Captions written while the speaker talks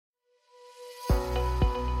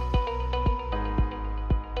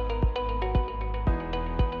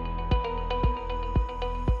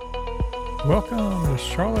Welcome to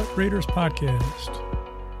Charlotte Readers Podcast,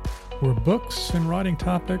 where books and writing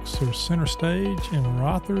topics are center stage and where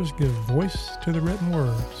authors give voice to the written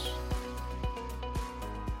words.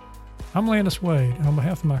 I'm Landis Wade, and on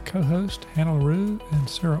behalf of my co-host Hannah LaRue and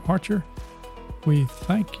Sarah Archer, we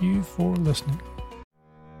thank you for listening.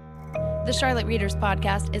 The Charlotte Readers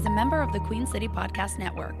Podcast is a member of the Queen City Podcast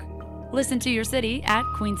Network. Listen to your city at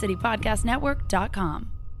queencitypodcastnetwork.com.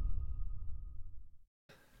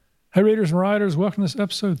 Hey, readers and writers, welcome to this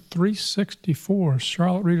episode 364,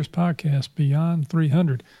 Charlotte Readers Podcast, Beyond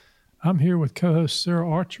 300. I'm here with co-host Sarah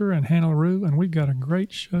Archer and Hannah LaRue, and we've got a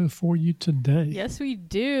great show for you today. Yes, we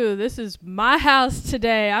do. This is my house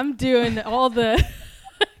today. I'm doing all the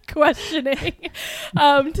questioning.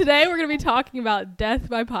 Today we're going to be talking about Death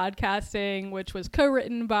by Podcasting, which was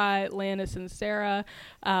co-written by Landis and Sarah.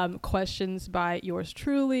 Questions by yours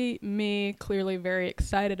truly, me, clearly very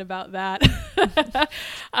excited about that.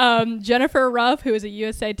 Jennifer Ruff, who is a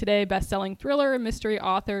USA Today bestselling thriller and mystery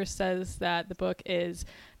author, says that the book is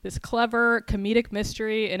this clever comedic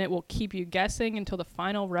mystery, and it will keep you guessing until the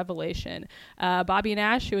final revelation. Bobby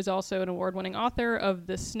Nash, who is also an award-winning author of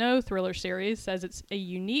the Snow thriller series, says it's a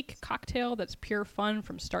unique cocktail that's pure fun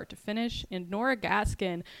from start to finish. And Nora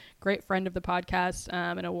Gaskin, great friend of the podcast,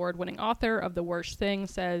 an award-winning author of The Worst Thing,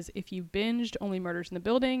 says if you binged Only Murders in the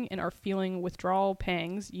Building and are feeling withdrawal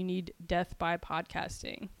pangs, you need Death by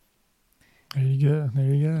Podcasting. There you go.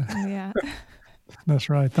 There you go. Yeah. That's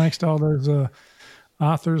right. Thanks to all those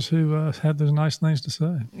authors who had those nice things to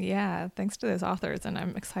say. Yeah, thanks to those authors, and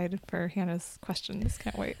I'm excited for Hannah's questions.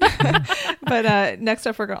 Can't wait. But next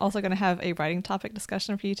up, we're also going to have a writing topic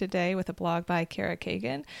discussion for you today with a blog by Kara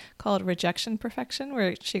Kagan called Rejection Perfection,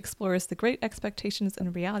 where she explores the great expectations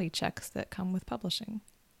and reality checks that come with publishing.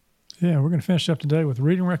 Yeah, we're going to finish up today with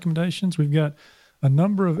reading recommendations. We've got a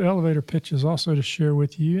number of elevator pitches also to share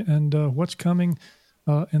with you and what's coming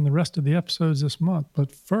in the rest of the episodes this month.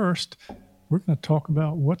 But first, we're going to talk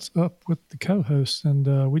about what's up with the co-hosts.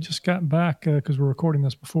 And we just got back, because we're recording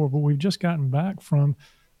this before, but we've just gotten back from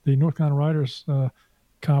the North Carolina Writers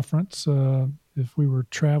Conference. If we were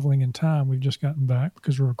traveling in time, we've just gotten back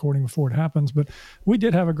because we're recording before it happens. But we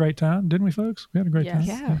did have a great time, didn't we, folks? We had a great time.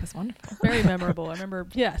 Yeah, it was wonderful. Very memorable. I remember,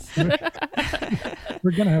 yes.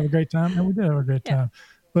 We're going to have a great time, and we did have a great time.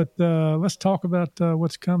 But let's talk about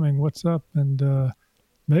what's coming, what's up, and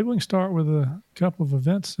maybe we can start with a couple of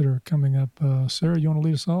events that are coming up. Sarah, you want to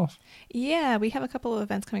lead us off? Yeah, we have a couple of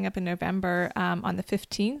events coming up in November. On the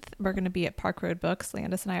 15th, we're going to be at Park Road Books.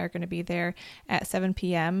 Landis and I are going to be there at 7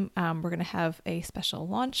 p.m. We're going to have a special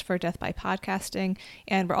launch for Death by Podcasting,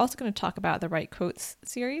 and we're also going to talk about the Write Quotes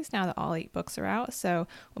series now that all 8 books are out. So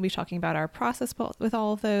we'll be talking about our process with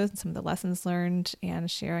all of those and some of the lessons learned and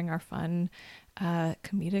sharing our fun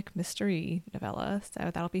comedic mystery novella. So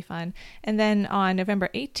that'll be fun. And then on November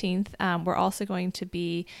 18th, we're also going to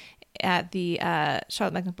be at the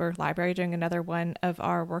Charlotte Mecklenburg Library doing another one of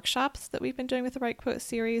our workshops that we've been doing with the Write Quote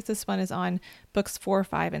series. This one is on books 4,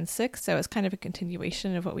 5, and 6. So it's kind of a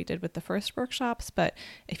continuation of what we did with the first workshops. But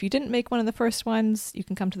if you didn't make one of the first ones, you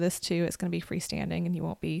can come to this too. It's going to be freestanding and you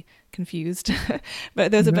won't be confused.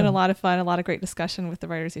 But those have been a lot of fun, a lot of great discussion with the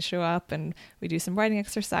writers who show up, and we do some writing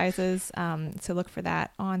exercises. So look for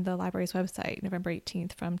that on the library's website, November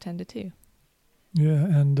 18th from 10 to 2. Yeah,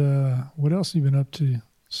 and what else have you been up to,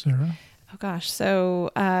 Sarah? Oh gosh. So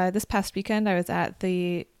this past weekend I was at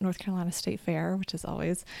the North Carolina State Fair, which is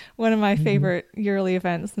always one of my favorite yearly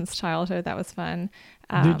events since childhood. That was fun.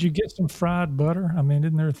 Did you get some fried butter? I mean,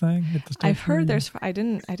 isn't there a thing at the state I've fair? heard there's, I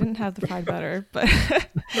didn't have the fried butter, but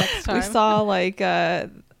Next time. we saw like,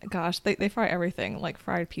 gosh, they fry everything, like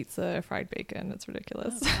fried pizza, fried bacon. It's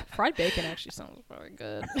ridiculous. Fried bacon actually sounds very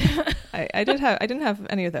good. I didn't have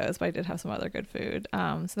any of those, but I did have some other good food.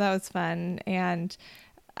 So that was fun. And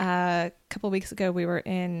a couple of weeks ago, we were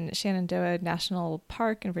in Shenandoah National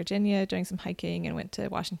Park in Virginia doing some hiking and went to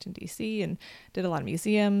Washington, D.C. and did a lot of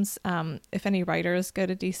museums. If any writers go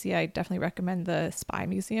to D.C., I definitely recommend the Spy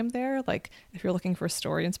Museum there. Like if you're looking for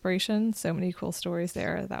story inspiration, so many cool stories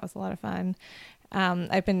there. That was a lot of fun.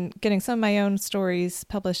 I've been getting some of my own stories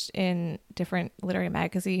published in different literary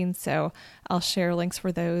magazines, so I'll share links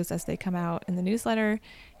for those as they come out in the newsletter.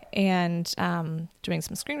 And doing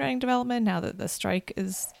some screenwriting development now that the strike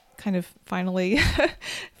is kind of finally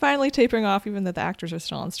tapering off, even though the actors are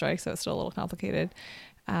still on strike, so it's still a little complicated.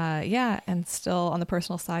 And still on the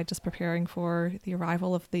personal side, just preparing for the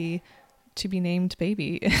arrival of the to-be-named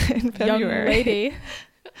baby in February. Young lady.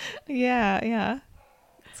 Yeah.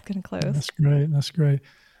 It's getting close. That's great.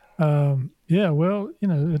 Yeah, well,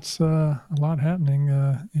 it's a lot happening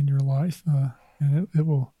in your life, and it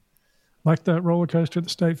will like that roller coaster at the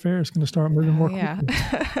state fair, it's going to start moving more quickly.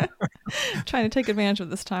 Yeah. Trying to take advantage of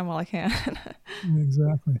this time while I can.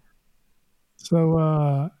 Exactly.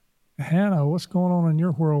 So, Hannah, what's going on in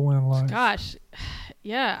your whirlwind life? Gosh,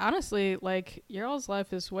 yeah, honestly, like your all's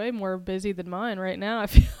life is way more busy than mine right now. I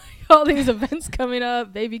feel like all these events coming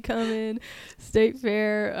up, baby coming, state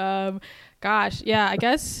fair. Gosh, yeah, I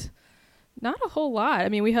guess not a whole lot. I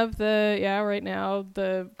mean, we have right now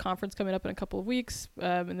the conference coming up in a couple of weeks.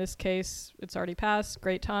 In this case, it's already passed.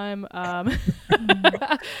 Great time. I've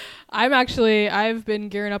been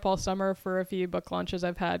gearing up all summer for a few book launches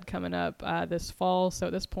I've had coming up this fall. So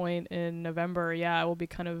at this point in November, I will be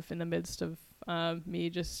kind of in the midst of me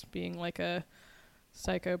just being like a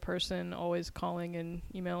psycho person, always calling and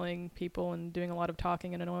emailing people and doing a lot of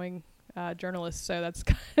talking and annoying journalists. So that's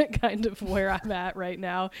kind of where I'm at right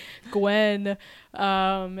now. Gwen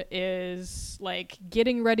is like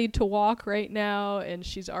getting ready to walk right now, and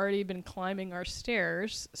she's already been climbing our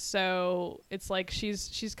stairs. So it's like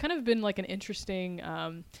she's kind of been like an interesting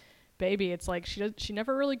baby. It's like she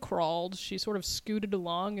never really crawled. She sort of scooted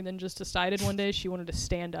along and then just decided one day she wanted to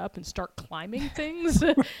stand up and start climbing things.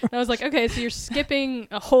 And I was like, okay, so you're skipping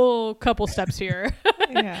a whole couple steps here.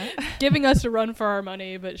 Yeah. Giving us a run for our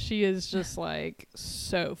money, but she is just like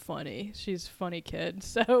so funny. She's a funny kid.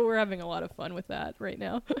 So we're having a lot of fun with that right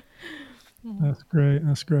now. That's great.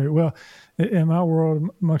 That's great. Well, in my world,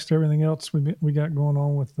 amongst everything else we got going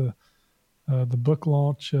on with the book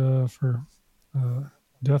launch for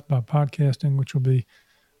Death by Podcasting, which will be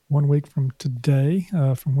 1 week from today,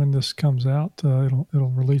 from when this comes out.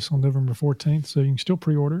 It'll release on November 14th, so you can still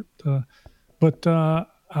pre-order it. But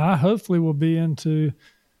I hopefully will be into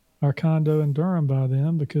our condo in Durham by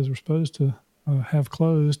then, because we're supposed to have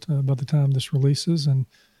closed by the time this releases. And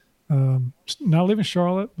now I live in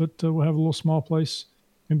Charlotte, but we'll have a little small place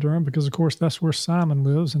in Durham because, of course, that's where Simon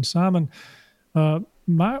lives. And Simon,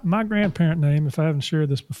 my grandparent name, if I haven't shared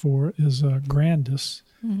this before, is Grandis.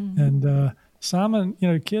 Mm-hmm. And Simon,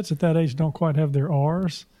 kids at that age don't quite have their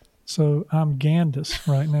R's, so I'm Gandis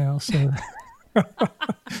right now. So,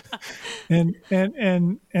 and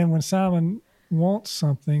when Simon wants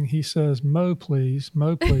something, he says, "Mo, please,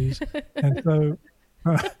 Mo, please." And so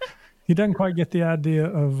he doesn't quite get the idea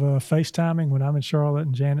of FaceTiming when I'm in Charlotte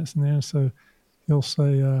and Janet's in there. So he'll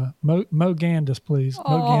say, "Mo Gandis, please, Mo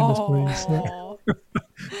Gandis, please." So,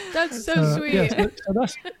 that's so sweet. So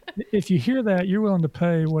that's, if you hear that, you're willing to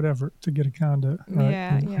pay whatever to get a condo, right?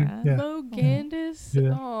 Yeah. Mo Gandis.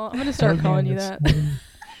 Yeah. Oh, I'm gonna start calling you that.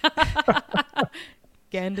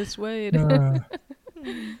 Gandis Wade.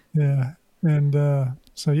 Yeah, and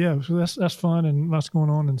so that's fun and lots going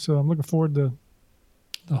on, and so I'm looking forward to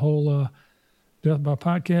the whole Death by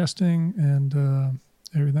Podcasting and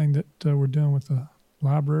everything that we're doing with the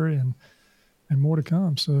library and more to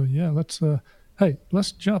come. So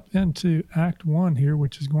let's jump into Act 1 here,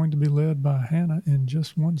 which is going to be led by Hannah in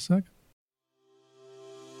just 1 second.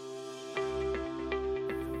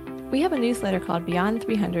 We have a newsletter called Beyond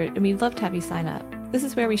 300, and we'd love to have you sign up. This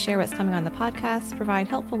is where we share what's coming on the podcast, provide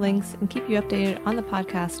helpful links, and keep you updated on the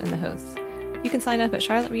podcast and the hosts. You can sign up at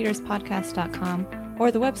charlottereaderspodcast.com or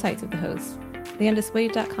the websites of the hosts,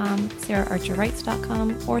 leandiswade.com,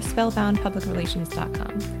 saraharcherwrites.com, or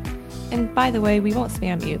spellboundpublicrelations.com. And by the way, we won't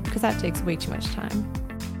spam you because that takes way too much time.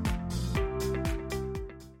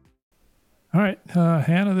 All right,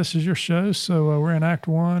 Hannah, this is your show. So we're in Act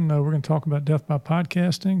 1. We're going to talk about Death by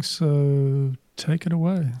Podcasting. So take it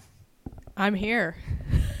away. I'm here.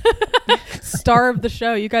 Star of the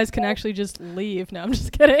show. You guys can actually just leave. No, I'm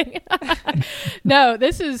just kidding. No,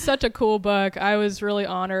 this is such a cool book. I was really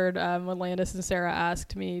honored when Landis and Sarah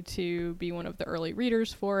asked me to be one of the early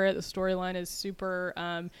readers for it. The storyline is super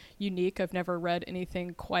unique. I've never read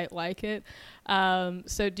anything quite like it.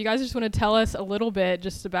 So do you guys just want to tell us a little bit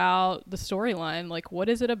just about the storyline? Like, what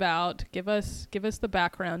is it about? Give us the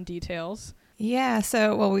background details. Yeah,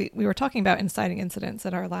 so, we were talking about inciting incidents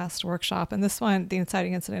at our last workshop, and this one, the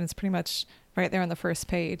inciting incident, is pretty much right there on the first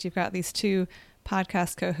page. You've got these two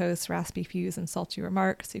podcast co-hosts, Raspy Fuse and Salty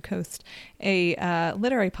Remarks, who host a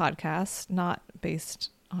literary podcast not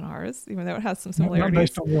based on ours, even though it has some similarities. Not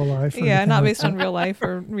based on real life. Yeah, not based on real life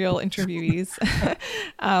or real interviewees.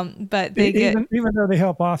 But they even though they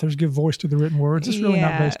help authors give voice to the written words, it's really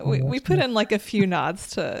not based on we put in like a few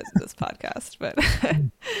nods to this podcast, but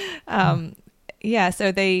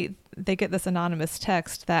so they get this anonymous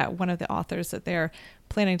text that one of the authors that they're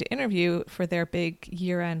planning to interview for their big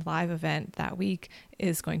year-end live event that week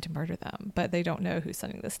is going to murder them. But they don't know who's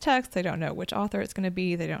sending this text. They don't know which author it's going to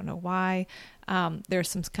be. They don't know why. There's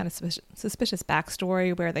some kind of suspicious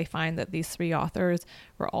backstory where they find that these three authors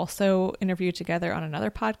were also interviewed together on another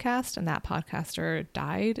podcast, and that podcaster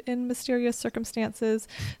died in mysterious circumstances.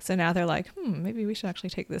 So now they're like, maybe we should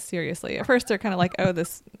actually take this seriously. At first, they're kind of like, oh,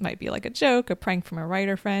 this might be like a joke, a prank from a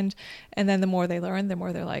writer friend. And then the more they learn, the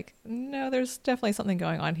more they're like, no, there's definitely something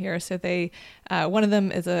going on here. So they, one of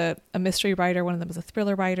them is a mystery writer, one of them is a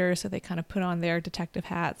thriller writer. So they kind of put on their detective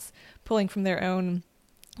hats, pulling from their own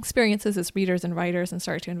experiences as readers and writers, and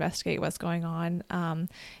start to investigate what's going on.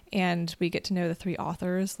 And we get to know the three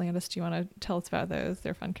authors. Landis, do you want to tell us about those?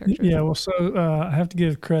 They're fun characters. Yeah, well, so I have to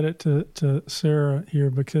give credit to Sarah here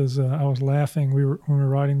because I was laughing. When we were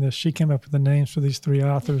writing this, she came up with the names for these three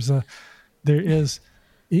authors. There is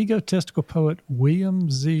egotistical poet William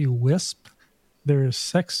Z. Wisp. There is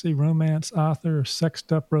sexy romance author,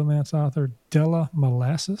 sexed up romance author Della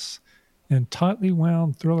Molasses, and tightly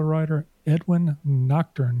wound thriller writer Edwin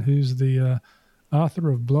Nocturne, who's the author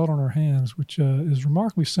of Blood on Our Hands, which is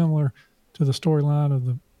remarkably similar to the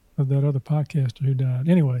storyline of that other podcaster who died.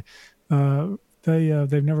 Anyway,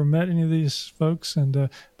 they've never met any of these folks, and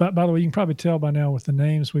by the way, you can probably tell by now with the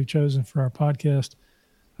names we've chosen for our podcast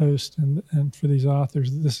host and for these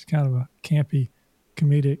authors, this is kind of a campy,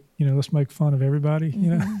 comedic. Let's make fun of everybody.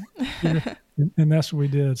 And that's what we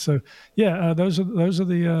did. So, yeah, those are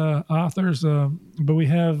the authors. But we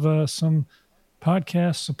have some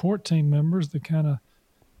podcast support team members that kind of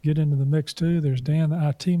get into the mix too. There's Dan, the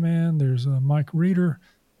IT man. There's Mike Reeder,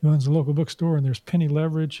 who owns a local bookstore, and there's Penny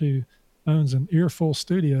Leverage, who owns an Earful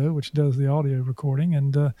Studio, which does the audio recording.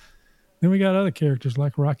 And then we got other characters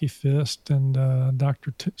like Rocky Fist and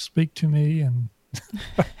Dr. Speak to Me, and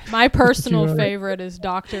my personal favorite is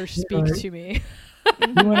Dr. Speak to Me.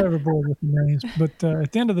 You went overboard with the names, but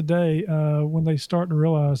at the end of the day, when they start to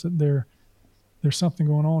realize that there's something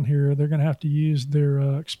going on here, they're going to have to use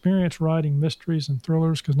their experience writing mysteries and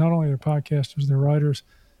thrillers, because not only they're podcasters, they're writers,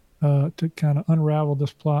 to kind of unravel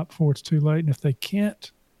this plot before it's too late. And if they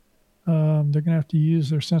can't, they're going to have to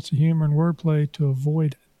use their sense of humor and wordplay to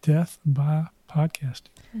avoid death by podcasting.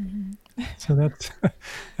 Mm-hmm. So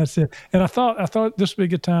that's it. And I thought this would be a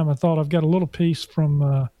good time. I've got a little piece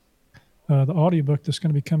from the audiobook that's going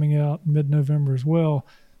to be coming out mid-November as well,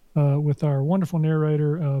 with our wonderful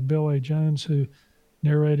narrator, Bill A. Jones, who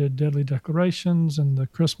narrated Deadly Declarations and the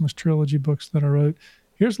Christmas trilogy books that I wrote.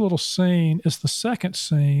 Here's a little scene. It's the second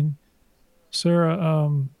scene. Sarah,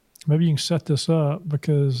 maybe you can set this up,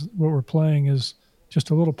 because what we're playing is just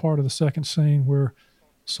a little part of the second scene where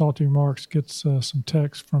Salty Remarks gets some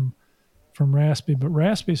text from Raspy, but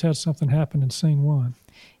Raspy's had something happen in scene one.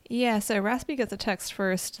 Yeah, so Raspy gets a text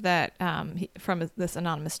first that from this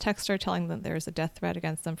anonymous texter telling them there's a death threat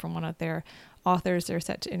against them from one of their authors they're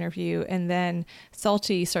set to interview. And then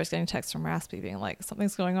Salty starts getting texts from Raspy being like,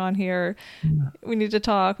 something's going on here. Yeah. We need to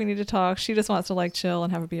talk. She just wants to chill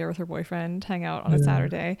and have a beer with her boyfriend, hang out on a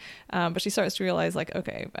Saturday. But she starts to realize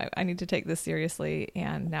okay, I need to take this seriously.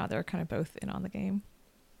 And now they're kind of both in on the game.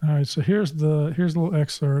 All right, so here's a little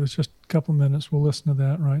excerpt. It's just a couple minutes. We'll listen to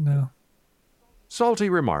that right now. Salty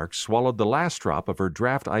Remarks swallowed the last drop of her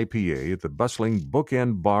draft IPA at the bustling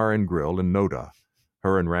Bookend Bar and Grill in Noda,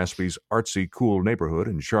 her and Raspy's artsy, cool neighborhood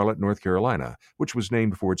in Charlotte, North Carolina, which was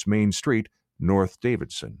named for its main street, North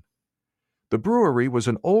Davidson. The brewery was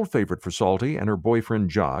an old favorite for Salty and her boyfriend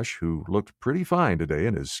Josh, who looked pretty fine today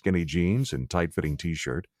in his skinny jeans and tight-fitting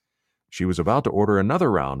T-shirt. She was about to order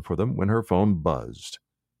another round for them when her phone buzzed.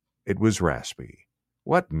 It was Raspy.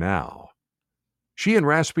 What now? She and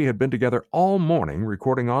Raspy had been together all morning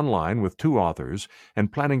recording online with two authors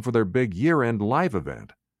and planning for their big year-end live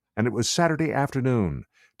event. And it was Saturday afternoon,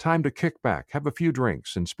 time to kick back, have a few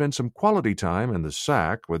drinks, and spend some quality time in the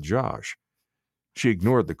sack with Josh. She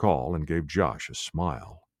ignored the call and gave Josh a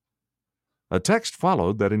smile. A text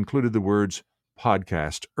followed that included the words,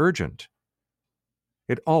 "Podcast urgent."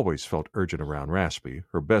 It always felt urgent around Raspy,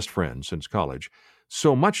 her best friend since college,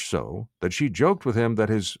 so much so that she joked with him that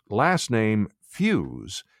his last name,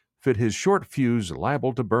 Fuse, fit his short fuse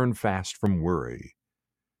liable to burn fast from worry.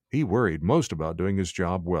 He worried most about doing his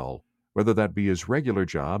job well, whether that be his regular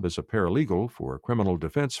job as a paralegal for a criminal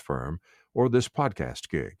defense firm or this podcast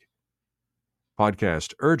gig.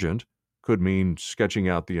 Podcast urgent could mean sketching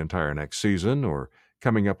out the entire next season or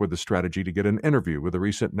coming up with a strategy to get an interview with a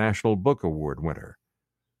recent National Book Award winner.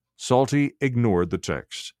 Salty ignored the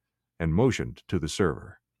text and motioned to the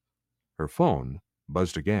server. Her phone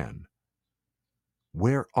buzzed again.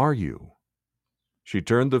 "Where are you?" She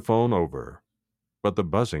turned the phone over, but the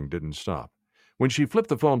buzzing didn't stop. When she flipped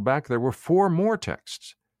the phone back, there were 4 more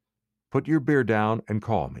texts. Put your beer down and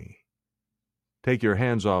call me. Take your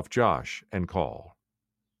hands off Josh and call.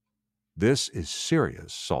 This is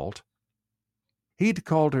serious, Salt. He'd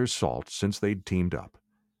called her Salt since they'd teamed up.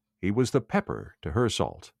 He was the pepper to her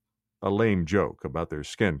salt, a lame joke about their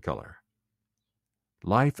skin color.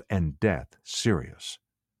 Life and death serious.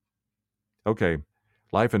 Okay,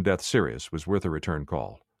 life and death serious was worth a return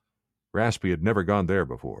call. Raspy had never gone there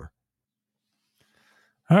before.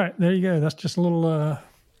 All right, there you go. That's just a little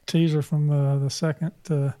teaser from the second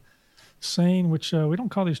scene, which we don't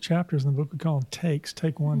call these chapters in the book. We call them takes.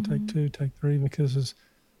 Take 1, take 2, take 3, because as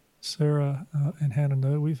Sarah and Hannah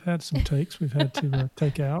know, we've had some takes we've had to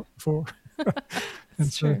take out before.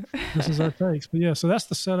 And so true. this is our takes. But yeah, so that's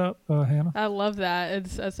the setup, Hannah. I love that.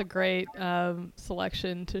 That's a great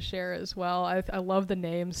selection to share as well. I love the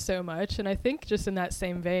names so much. And I think just in that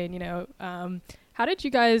same vein, how did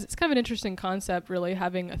you guys, it's kind of an interesting concept, really,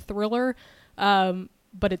 having a thriller,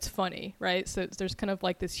 but it's funny, right? So there's kind of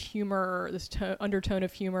like this humor, this undertone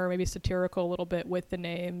of humor, maybe satirical a little bit with the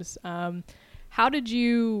names. How did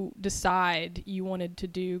you decide you wanted to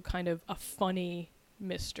do kind of a funny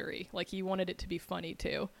mystery? Like you wanted it to be funny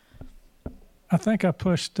too? I think I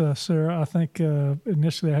pushed Sarah. I think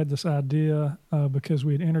initially I had this idea because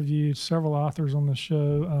we had interviewed several authors on the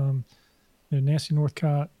show. Nancy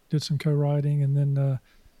Northcott did some co-writing, and then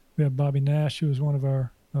we had Bobby Nash, who was one of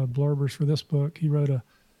our blurbers for this book. He wrote a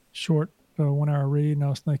short 1-hour read, and I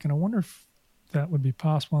was thinking, I wonder if that would be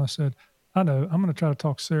possible. And I said, I know, I'm going to try to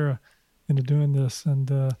talk Sarah into doing this,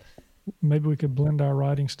 and maybe we could blend our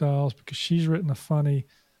writing styles, because she's written a funny,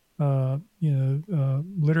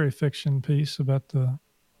 literary fiction piece about the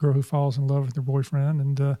girl who falls in love with her boyfriend,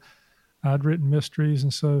 and I'd written mysteries,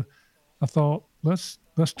 and so I thought, let's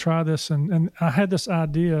try this, and I had this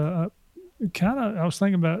idea. I was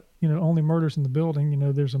thinking about only murders in the building.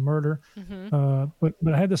 There's a murder, but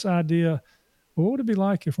I had this idea. Well, what would it be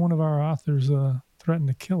like if one of our authors threatened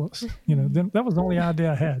to kill us? Then that was the only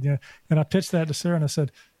idea I had. And I pitched that to Sarah, and I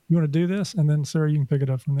said, "You want to do this?" And then Sarah, you can pick it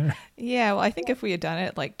up from there. Yeah, well, I think if we had done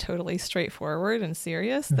it like totally straightforward and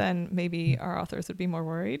serious, then maybe our authors would be more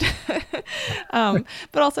worried. But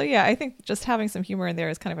also, yeah, I think just having some humor in there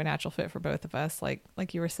is kind of a natural fit for both of us.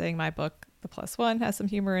 Like you were saying, my book, The Plus One, has some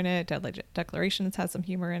humor in it. Deadly Declarations has some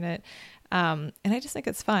humor in it. And I just think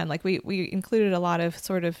it's fun. Like we included a lot of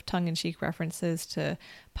sort of tongue-in-cheek references to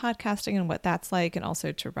podcasting and what that's like, and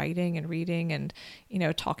also to writing and reading, and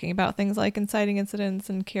talking about things like inciting incidents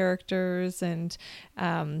and characters, and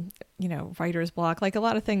writer's block, like a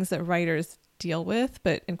lot of things that writers deal with,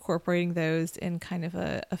 but incorporating those in kind of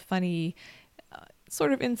a funny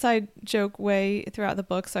sort of inside joke way throughout the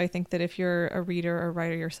book. So I think that if you're a reader or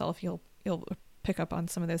writer yourself, you'll pick up on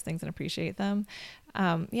some of those things and appreciate them.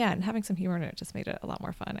 And having some humor in it just made it a lot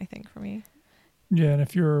more fun, I think, for me. Yeah, and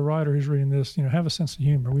if you're a writer who's reading this, have a sense of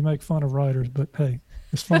humor. We make fun of writers, but hey,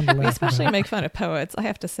 it's fun to laugh. We especially about. make fun of poets. I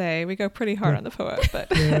have to say, we go pretty hard on the poet, but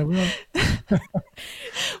yeah,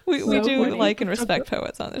 we do like and respect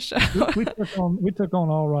poets on the show. we took on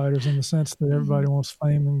all writers in the sense that everybody wants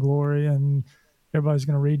fame and glory, and everybody's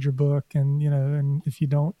going to read your book, and and if you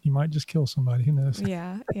don't, you might just kill somebody. Who knows?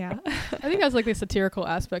 Yeah. I think that's like the satirical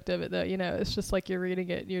aspect of it, though. It's just like you're reading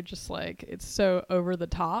it, and you're just like, it's so over the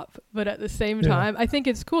top, but at the same time, I think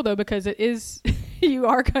it's cool though, because it is you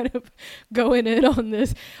are kind of going in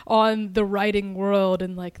on the writing world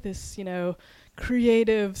and like this,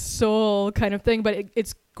 creative soul kind of thing, but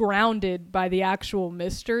it's grounded by the actual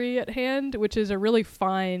mystery at hand, which is a really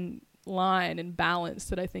fine line and balance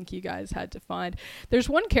that I think you guys had to find. There's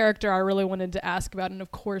one character I really wanted to ask about, and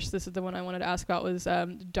of course this is the one I wanted to ask about, was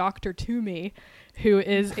Dr. Toomey, who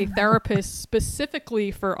is a therapist specifically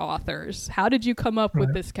for authors. How did you come up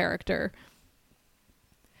with this character?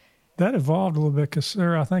 That evolved a little bit, because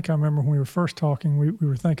Sarah, I think I remember when we were first talking, we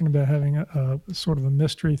were thinking about having a sort of a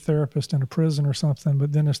mystery therapist in a prison or something,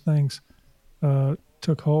 but then as things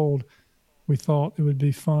took hold, we thought it would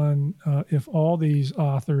be fun if all these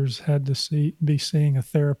authors had to be seeing a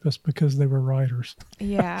therapist because they were writers.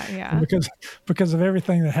 Yeah. because of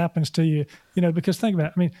everything that happens to you, because think about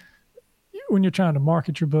it. I mean, when you're trying to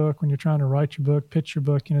market your book, when you're trying to write your book, pitch your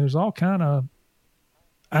book, there's all kind of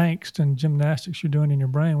angst and gymnastics you're doing in your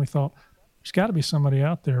brain. We thought there's got to be somebody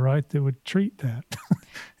out there, right, that would treat that.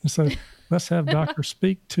 And so let's have Dr.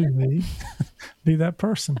 Speak to Me be that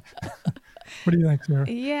person. What do you think, Sarah?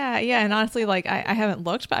 Yeah. And honestly, like I haven't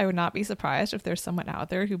looked, but I would not be surprised if there's someone out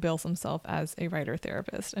there who bills himself as a writer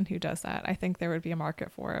therapist and who does that. I think there would be a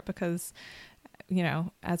market for it because,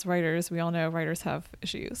 as writers, we all know writers have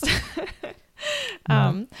issues.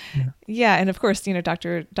 Yeah, and of course,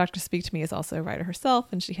 Dr. Speak to Me is also a writer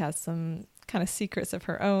herself, and she has some kind of secrets of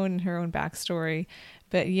her own backstory.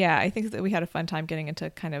 But yeah, I think that we had a fun time getting into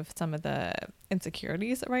kind of some of the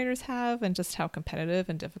insecurities that writers have, and just how competitive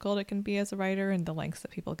and difficult it can be as a writer, and the lengths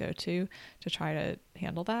that people go to try to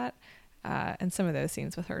handle that. And some of those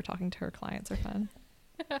scenes with her talking to her clients are fun.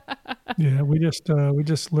 Yeah, we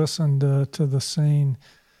just listened to the scene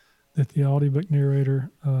that the audiobook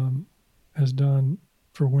narrator has done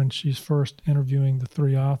for when she's first interviewing the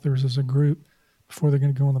three authors as a group before they're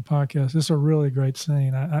going to go on the podcast. It's a really great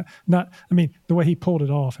scene. The way he pulled it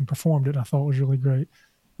off and performed it, I thought was really great.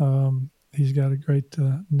 He's got a great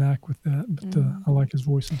knack with that, but I like his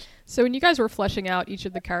voices. So when you guys were fleshing out each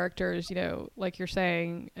of the characters, like you're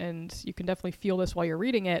saying, and you can definitely feel this while you're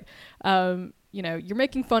reading it, you're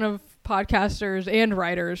making fun of podcasters and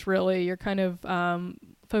writers, really. You're kind of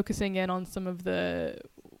focusing in on some of the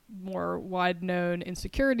more wide-known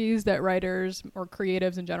insecurities that writers or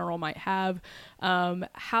creatives in general might have.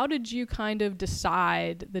 How did you kind of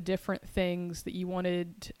decide the different things that you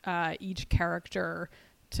wanted each character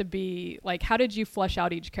to be? Like, how did you flesh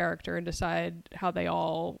out each character and decide how they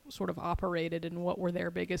all sort of operated and what were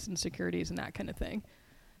their biggest insecurities and that kind of thing?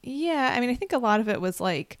 Yeah, I think a lot of it was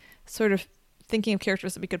like sort of thinking of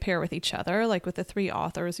characters that we could pair with each other. Like with the three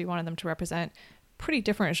authors, we wanted them to represent pretty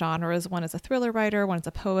different genres. One is a thriller writer, one is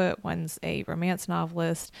a poet, one's a romance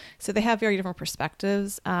novelist. So they have very different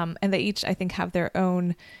perspectives. And they each, I think, have their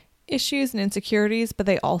own issues and insecurities, but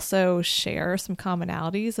they also share some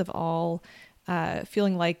commonalities of all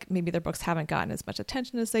feeling like maybe their books haven't gotten as much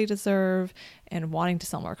attention as they deserve and wanting to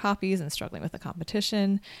sell more copies and struggling with the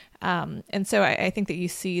competition. And so I think that you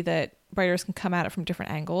see that writers can come at it from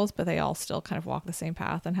different angles, but they all still kind of walk the same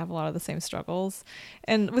path and have a lot of the same struggles.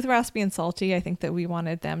 And with Raspy and Salty, I think that we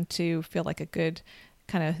wanted them to feel like a good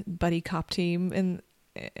kind of buddy cop team in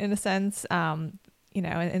a sense. And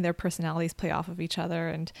their personalities play off of each other,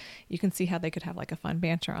 and you can see how they could have like a fun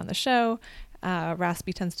banter on the show.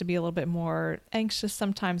 Raspy tends to be a little bit more anxious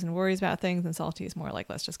sometimes and worries about things, and Salty is more like,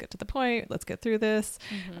 let's just get to the point, let's get through this.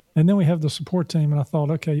 Mm-hmm. And then we have the support team, and I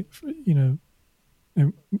thought, okay,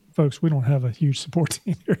 and folks, we don't have a huge support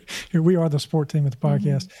team here. We are the support team at the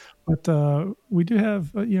podcast, but we do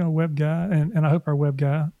have a web guy, and I hope our web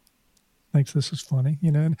guy thinks this is funny,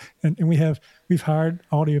 and we've hired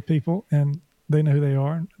audio people, and they know who they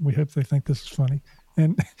are, and we hope they think this is funny.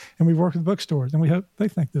 And we work with bookstores, and we hope they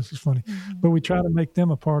think this is funny. But we try to make them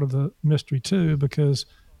a part of the mystery too, because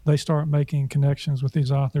they start making connections with these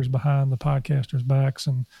authors behind the podcasters' backs,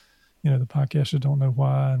 and the podcasters don't know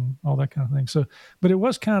why and all that kind of thing. So, but it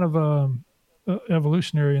was kind of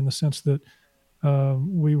evolutionary in the sense that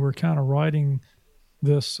we were kind of writing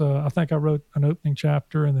this. I think I wrote an opening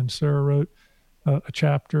chapter, and then Sarah wrote a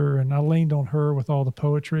chapter, and I leaned on her with all the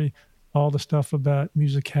poetry, all the stuff about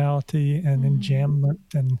musicality and enjambment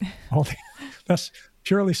and all the, that's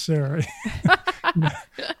purely Sarah.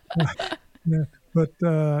 Yeah. But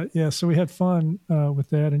so we had fun with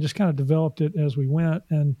that and just kind of developed it as we went.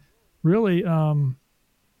 And really,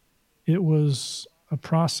 it was a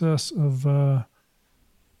process of, so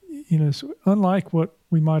unlike what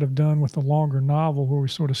we might have done with a longer novel where we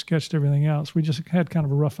sort of sketched everything else, we just had kind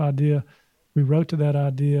of a rough idea. We wrote to that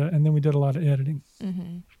idea, and then we did a lot of editing.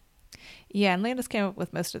 Mm-hmm. Yeah, and Landis came up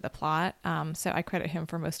with most of the plot, so I credit him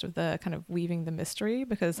for most of the kind of weaving the mystery,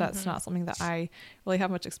 because that's not something that I really have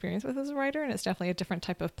much experience with as a writer, and it's definitely a different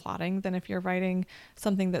type of plotting than if you're writing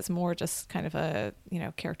something that's more just kind of a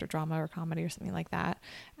character drama or comedy or something like that.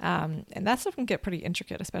 And that stuff can get pretty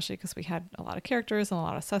intricate, especially because we had a lot of characters and a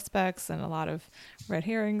lot of suspects and a lot of red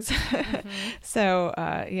herrings. So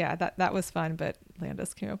that was fun, but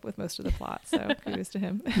Landis came up with most of the plot, so kudos to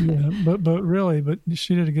him. Yeah, but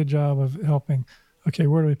she did a good job of helping. Okay,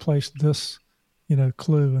 where do we place this,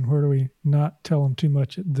 clue, and where do we not tell them too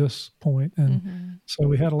much at this point? And so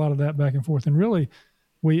we had a lot of that back and forth. And really,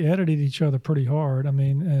 we edited each other pretty hard.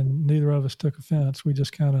 And neither of us took offense. We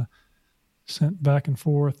just kind of sent back and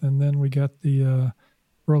forth, and then we got the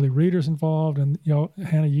early readers involved. And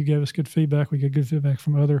Hannah, you gave us good feedback. We got good feedback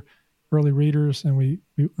from other early readers, and we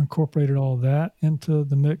incorporated all of that into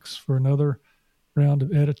the mix for another round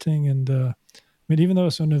of editing. And even though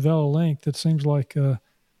it's a novella length, it seems like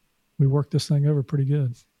we worked this thing over pretty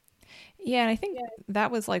good. Yeah, and I think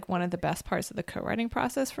that was like one of the best parts of the co-writing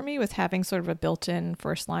process for me, was having sort of a built-in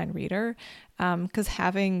first-line reader, because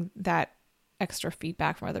having that extra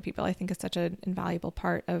feedback from other people, I think, is such an invaluable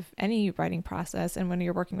part of any writing process. And when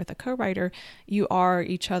you're working with a co-writer, you are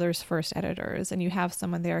each other's first editors, and you have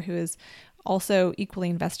someone there who is also equally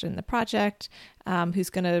invested in the project, who's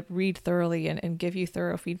going to read thoroughly and give you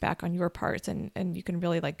thorough feedback on your parts, and you can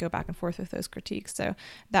really like go back and forth with those critiques. So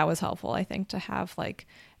that was helpful, I think, to have like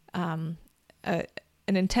an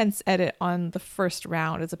intense edit on the first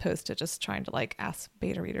round as opposed to just trying to like ask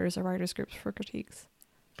beta readers or writers groups for critiques.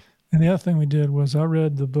 And the other thing we did was I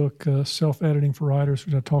read the book Self-Editing for Writers,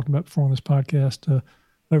 which I talked about before on this podcast,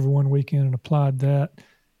 over one weekend, and applied that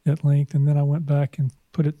at length. And then I went back and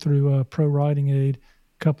put it through Pro Writing Aid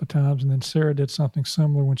a couple of times. And then Sarah did something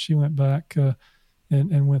similar when she went back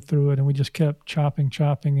and went through it. And we just kept chopping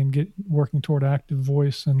and working toward active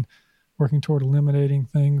voice and working toward eliminating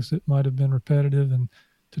things that might have been repetitive and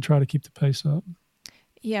to try to keep the pace up.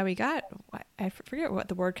 Yeah, I forget what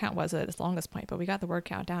the word count was at its longest point, but we got the word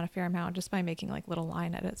count down a fair amount just by making like little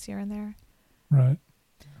line edits here and there. Right.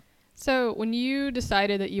 So when you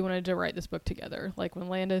decided that you wanted to write this book together, like when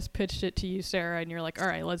Landis pitched it to you, Sarah, and you're like, all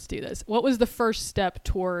right, let's do this. What was the first step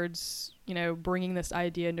towards, bringing this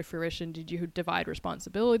idea into fruition? Did you divide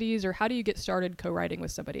responsibilities, or how do you get started co-writing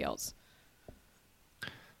with somebody else?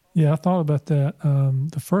 Yeah, I thought about that.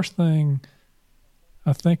 The first thing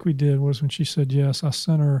I think we did was when she said yes, I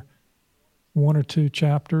sent her one or two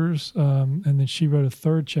chapters, and then she wrote a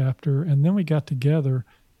third chapter, and then we got together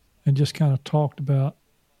and just kind of talked about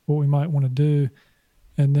what we might want to do,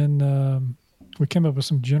 and then we came up with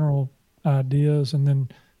some general ideas, and then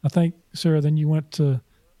I think, Sarah, then you went to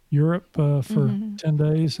Europe for 10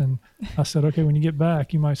 days, and I said, okay, when you get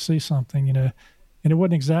back, you might see something, and it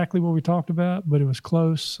wasn't exactly what we talked about, but it was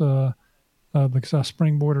close, because I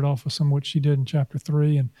springboarded off of some of what she did in chapter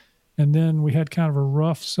 3. And then we had kind of a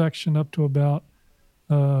rough section up to about,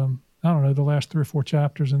 I don't know, the last 3 or 4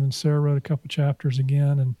 chapters. And then Sarah wrote a couple chapters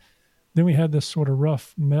again. And then we had this sort of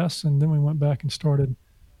rough mess. And then we went back and started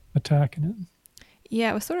attacking it.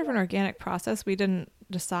 Yeah, it was sort of an organic process. We didn't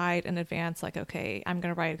decide in advance, like, okay, I'm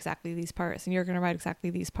going to write exactly these parts and you're going to write exactly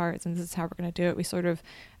these parts, and this is how we're going to do it. We sort of,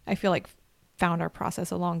 I feel like, found our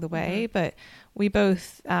process along the way. But we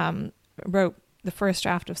both wrote the first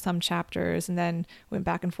draft of some chapters and then went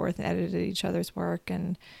back and forth and edited each other's work.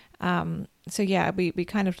 And so, yeah, we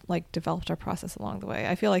kind of like developed our process along the way.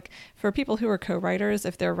 I feel like for people who are co-writers,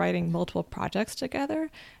 if they're writing multiple projects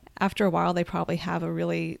together, after a while, they probably have a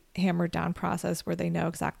really hammered down process where they know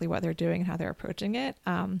exactly what they're doing and how they're approaching it.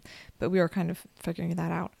 But we were kind of figuring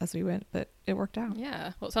that out as we went, but it worked out.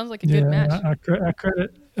 Yeah. Well, it sounds like a good match.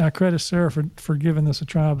 I credit Sarah for giving this a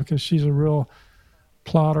try, because she's a real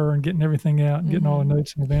plotter and getting everything out and getting all the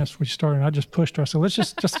notes in advance before she started. And I just pushed her. I said, let's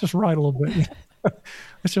just write a little bit.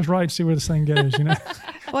 Let's just write and see where this thing goes,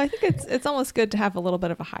 Well, I think it's almost good to have a little bit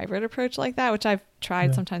of a hybrid approach like that, which I've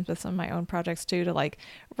tried sometimes with some of my own projects too, to like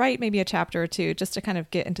write maybe a chapter or two just to kind of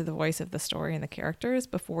get into the voice of the story and the characters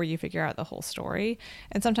before you figure out the whole story.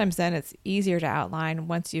 And sometimes then it's easier to outline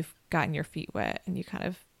once you've gotten your feet wet and you kind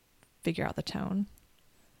of figure out the tone.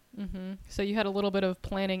 Mm-hmm. So you had a little bit of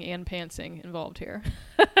planning and pantsing involved here.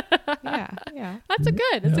 Yeah. That's a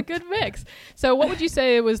good mix. So what would you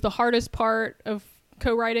say was the hardest part of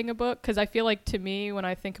co-writing a book? Because I feel like, to me, when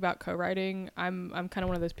I think about co-writing, I'm kind of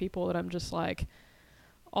one of those people that I'm just like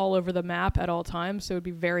all over the map at all times. So it would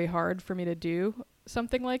be very hard for me to do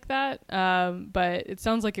something like that. But it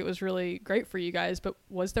sounds like it was really great for you guys. But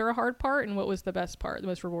was there a hard part, and what was the best part, the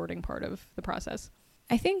most rewarding part of the process?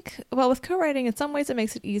 I think, well, with co-writing, in some ways it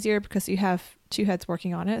makes it easier because you have two heads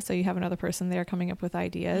working on it. So you have another person there coming up with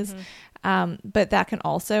ideas. But that can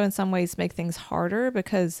also in some ways make things harder,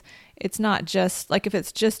 because it's not just like, if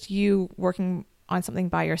it's just you working on something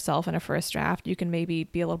by yourself in a first draft, you can maybe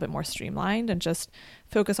be a little bit more streamlined and just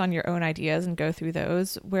focus on your own ideas and go through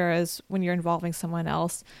those. Whereas when you're involving someone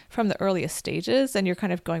else from the earliest stages, and you're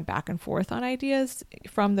kind of going back and forth on ideas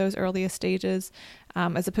from those earliest stages,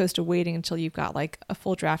 as opposed to waiting until you've got like a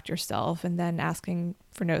full draft yourself and then asking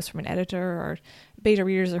for notes from an editor or beta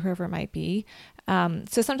readers or whoever it might be.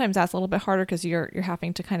 So sometimes that's a little bit harder because you're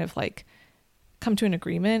having to kind of like come to an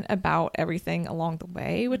agreement about everything along the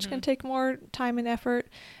way, which can take more time and effort.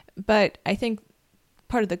 But I think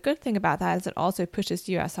part of the good thing about that is it also pushes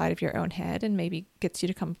you outside of your own head and maybe gets you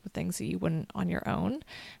to come up with things that you wouldn't on your own.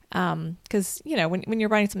 Because, when you're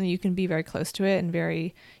writing something, you can be very close to it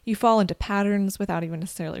and you fall into patterns without even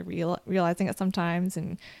necessarily realizing it sometimes.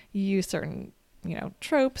 And you use certain,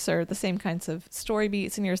 tropes or the same kinds of story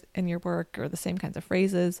beats in your work, or the same kinds of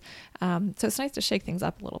phrases. So it's nice to shake things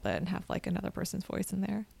up a little bit and have like another person's voice in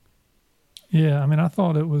there. Yeah. I mean, I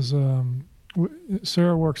thought it was,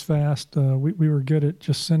 Sarah works fast. We were good at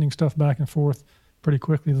just sending stuff back and forth pretty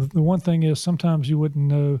quickly. The one thing is sometimes you wouldn't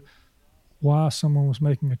know why someone was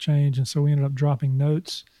making a change. And so we ended up dropping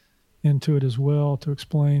notes into it as well to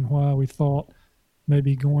explain why we thought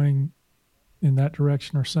maybe going in that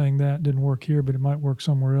direction or saying that didn't work here, but it might work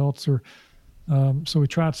somewhere else. Or so we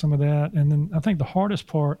tried some of that. And then I think the hardest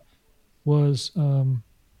part was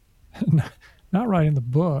not writing the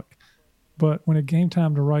book, but when it came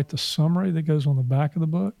time to write the summary that goes on the back of the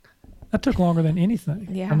book, that took longer than anything.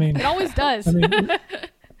 Yeah. I mean, It always does. I mean,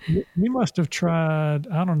 we must have tried,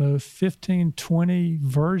 I don't know, 15, 20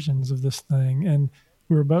 versions of this thing. And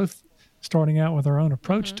we were both starting out with our own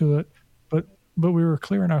approach to it, but we were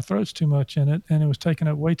clearing our throats too much in it. And it was taking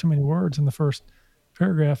up way too many words in the first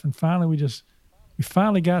paragraph. And finally, we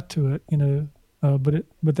finally got to it,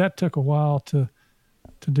 but that took a while to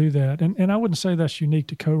do that. And I wouldn't say that's unique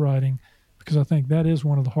to co-writing, because I think that is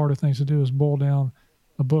one of the harder things to do, is boil down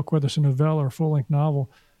a book, whether it's a novella or a full-length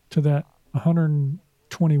novel, to that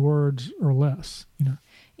 120 words or less.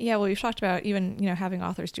 Yeah, well, we've talked about even, having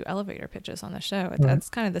authors do elevator pitches on the show. That's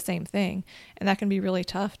kind of the same thing. And that can be really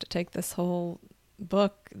tough to take this whole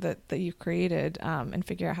book that you've created and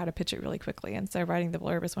figure out how to pitch it really quickly. And so writing the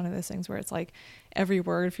blurb is one of those things where it's like every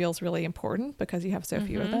word feels really important because you have so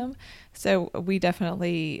few of them. So we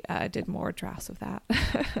definitely did more drafts of that.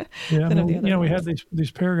 Yeah, we had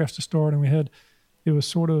these paragraphs to start, and it was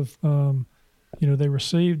sort of, they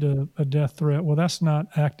received a death threat. Well, that's not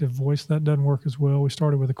active voice. That doesn't work as well. We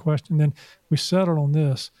started with a question. Then we settled on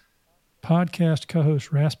this. Podcast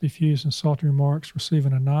co-host Raspy Fuse and Salty Remarks receive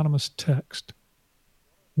an anonymous text.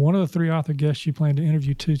 One of the 3 author guests you plan to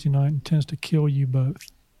interview Tuesday night intends to kill you both.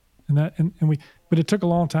 But it took a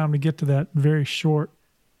long time to get to that very short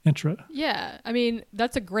intro. Yeah. I mean,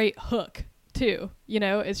 that's a great hook too.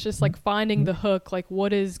 It's just like finding the hook, like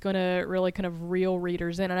what is going to really kind of reel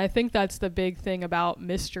readers in. And I think that's the big thing about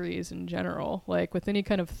mysteries in general. Like with any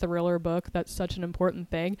kind of thriller book, that's such an important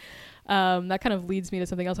thing. That kind of leads me to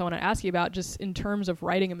something else I want to ask you about, just in terms of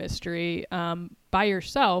writing a mystery by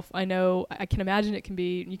yourself. I can imagine it can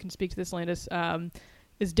be, you can speak to this, Landis,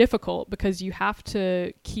 is difficult because you have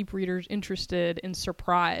to keep readers interested and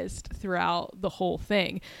surprised throughout the whole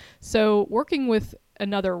thing. So working with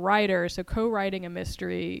another writer, so co-writing a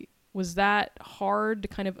mystery, was that hard to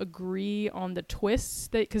kind of agree on the twists?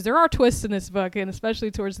 Because there are twists in this book, and especially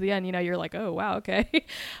towards the end, you're like, oh, wow, okay.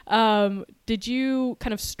 Did you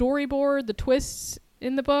kind of storyboard the twists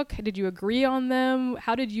in the book? Did you agree on them?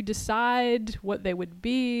 How did you decide what they would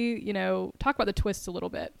be? Talk about the twists a little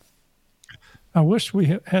bit. I wish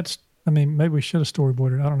we had. Maybe we should have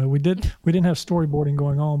storyboarded. I don't know. We didn't have storyboarding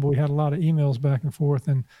going on, but we had a lot of emails back and forth,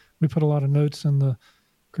 and we put a lot of notes in the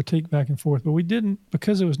critique back and forth. But we didn't,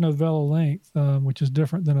 because it was novella length, which is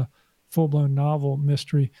different than a full-blown novel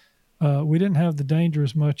mystery. We didn't have the danger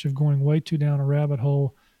as much of going way too down a rabbit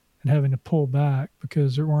hole and having to pull back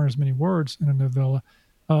because there weren't as many words in a novella.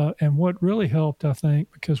 And what really helped, I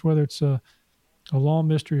think, because whether it's a long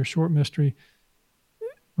mystery or short mystery,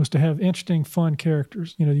 was to have interesting, fun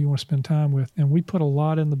characters, that you want to spend time with. And we put a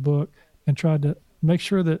lot in the book and tried to make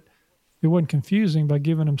sure that it wasn't confusing by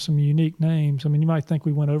giving them some unique names. You might think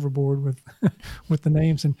we went overboard with with the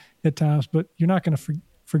names and at times, but you're not going to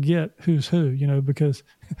forget who's who, because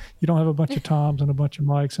you don't have a bunch of Toms and a bunch of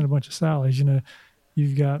Mikes and a bunch of Sallys.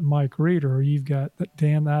 You've got Mike Reeder, or you've got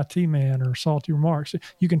Dan the IT man, or Salty Remarks.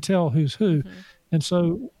 You can tell who's who. Mm-hmm. And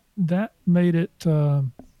so that made it,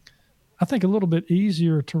 I think, a little bit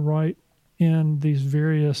easier to write in these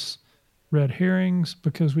various red herrings,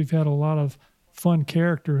 because we've had a lot of fun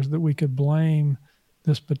characters that we could blame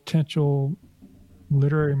this potential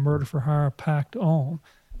literary murder for hire pact on.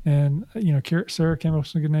 And, Sarah came up with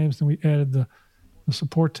some good names, then we added the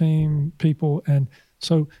support team people. And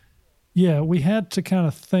so, yeah, we had to kind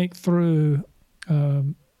of think through,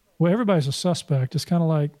 everybody's a suspect. It's kind of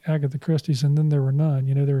like Agatha Christie's, and then there were none.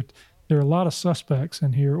 There are a lot of suspects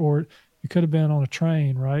in here, or it could have been on a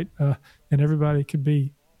train, right? And everybody could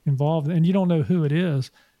be involved, and you don't know who it is.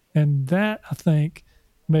 And that, I think,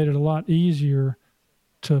 made it a lot easier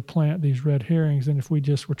to plant these red herrings than if we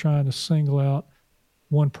just were trying to single out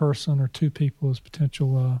one person or two people as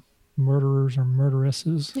potential murderers or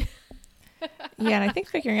murderesses. Yeah, and I think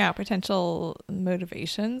figuring out potential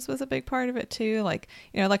motivations was a big part of it too. Like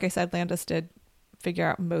I said, Landis did figure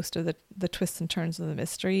out most of the twists and turns of the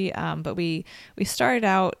mystery. But we started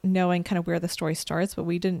out knowing kind of where the story starts, but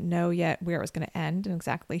we didn't know yet where it was going to end and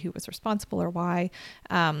exactly who was responsible or why.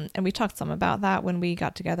 And we talked some about that when we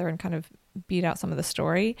got together and kind of beat out some of the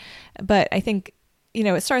story. But I think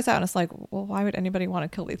it starts out and it's like, well, why would anybody want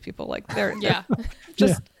to kill these people? Like they're Yeah.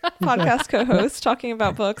 just podcast co-hosts talking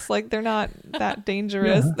about books. Like they're not that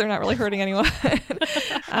dangerous. They're not really hurting anyone.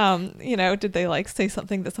 Did they like say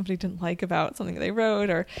something that somebody didn't like about something they wrote?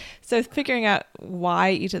 Or so figuring out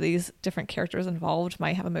why each of these different characters involved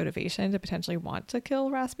might have a motivation to potentially want to kill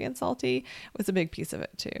Raspy and Salty was a big piece of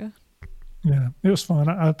it too. Yeah, it was fun.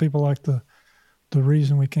 I people like the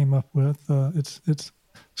reason we came up with. It's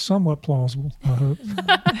somewhat plausible, I hope.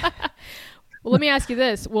 Well, let me ask you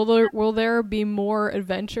this: Will there be more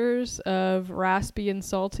adventures of Raspy and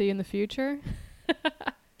Salty in the future? I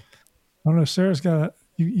don't know. Sarah's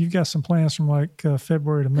you've got some plans from like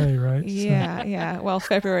February to May, right? Yeah, yeah. Well,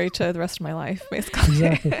 February to the rest of my life, basically.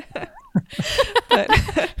 Exactly. But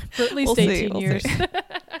For at least we'll 18 years.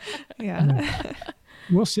 Yeah.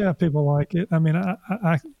 We'll see how people like it. I mean,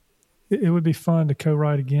 it would be fun to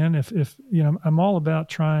co-write again. If I'm all about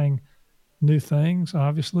trying new things.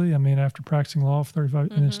 Obviously, I mean, after practicing law for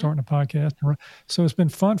 35 and then starting a podcast, so it's been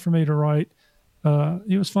fun for me to write.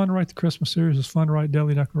 It was fun to write the Christmas series. It was fun to write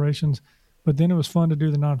Daily Declarations, but then it was fun to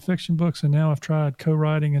do the nonfiction books. And now I've tried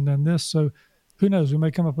co-writing and done this. So who knows? We may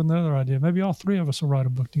come up with another idea. Maybe all three of us will write a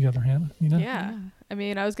book together, Hannah. Yeah. I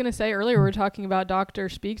mean, I was going to say earlier, we were talking about Dr.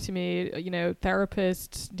 Speak to Me,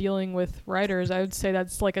 therapists dealing with writers. I would say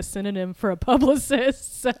that's like a synonym for a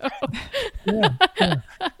publicist. So. Yeah.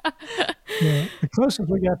 The closest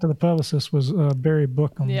we got to the publicist was Barry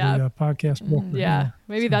Bookham, the podcast book.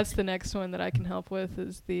 Maybe that's the next one that I can help with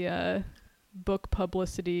is the book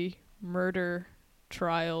publicity murder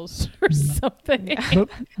trials or something. But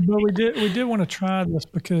we did want to try this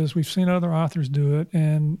because we've seen other authors do it,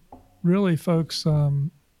 and really, folks,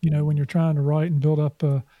 when you're trying to write and build up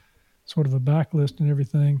a sort of a backlist and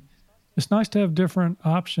everything, it's nice to have different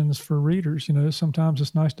options for readers. Sometimes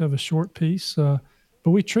it's nice to have a short piece, but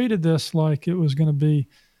we treated this like it was going to be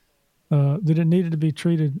that it needed to be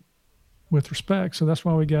treated with respect. So that's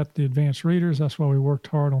why we got the advanced readers. That's why we worked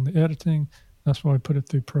hard on the editing. That's why we put it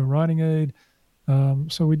through Pro Writing Aid.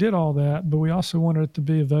 So we did all that, but we also wanted it to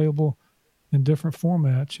be available in different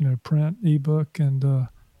formats, print, ebook, and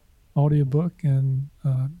audiobook, and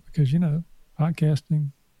because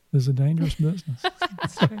podcasting is a dangerous business.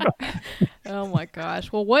 Oh my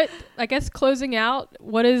gosh. Well, I guess closing out,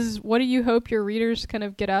 what do you hope your readers kind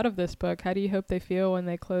of get out of this book? How do you hope they feel when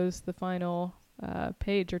they close the final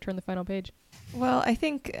page or turn the final page? Well, I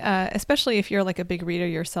think especially if you're like a big reader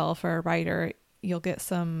yourself or a writer, you'll get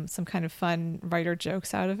some kind of fun writer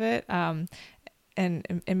jokes out of it.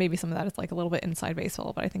 And maybe some of that is like a little bit inside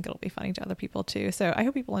baseball, but I think it'll be funny to other people too. So I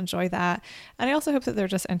hope people enjoy that. And I also hope that they're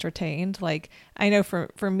just entertained. Like I know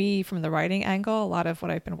for me, from the writing angle, a lot of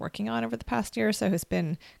what I've been working on over the past year or so has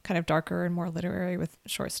been kind of darker and more literary with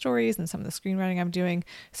short stories and some of the screenwriting I'm doing.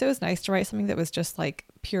 So it was nice to write something that was just like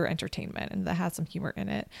pure entertainment and that has some humor in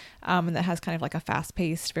it. And that has kind of like a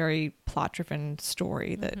fast-paced, very plot-driven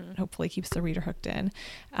story that hopefully keeps the reader hooked in.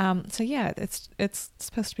 So yeah, it's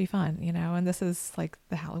supposed to be fun, and this is like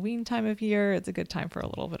the Halloween time of year. It's a good time for a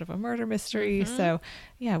little bit of a murder mystery. So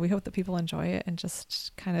yeah, we hope that people enjoy it and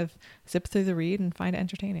just kind of zip through the read and find it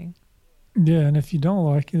entertaining. Yeah, and if you don't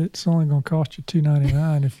like it, it's only going to cost you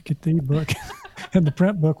 $2.99 if you get the ebook. And the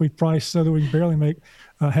print book we priced so that we can barely make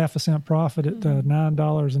half a cent profit at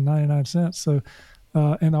 $9.99. So,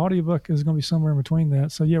 and the audiobook is going to be somewhere in between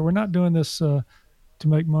that. So yeah, we're not doing this to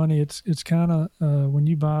make money. It's kind of when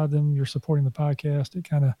you buy them, you're supporting the podcast. It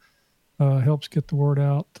kind of helps get the word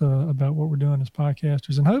out about what we're doing as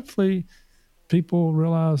podcasters, and hopefully people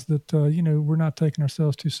realize that we're not taking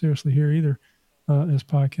ourselves too seriously here either as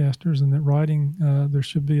podcasters, and that writing there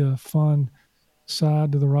should be a fun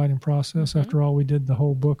side to the writing process. After all, we did the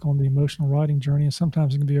whole book on the emotional writing journey, and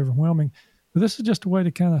sometimes it can be overwhelming, but this is just a way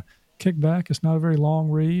to kind of kick back. It's not a very long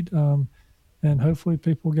read, and hopefully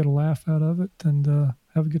people get a laugh out of it and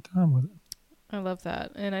have a good time with it. I love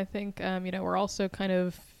that. And I think we're also kind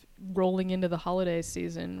of rolling into the holiday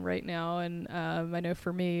season right now, and I know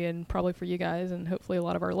for me and probably for you guys and hopefully a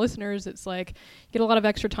lot of our listeners, it's like you get a lot of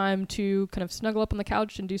extra time to kind of snuggle up on the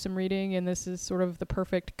couch and do some reading, and this is sort of the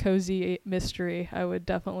perfect cozy mystery. I would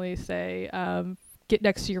definitely say get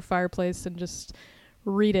next to your fireplace and just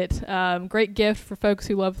read it. Great gift for folks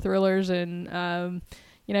who love thrillers and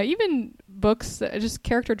even books, just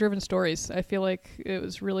character-driven stories. I feel like it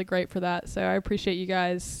was really great for that. So I appreciate you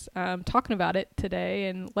guys talking about it today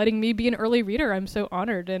and letting me be an early reader. I'm so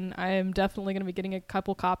honored, and I am definitely going to be getting a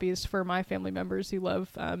couple copies for my family members who love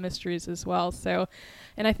mysteries as well. So,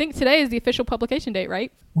 and I think today is the official publication date,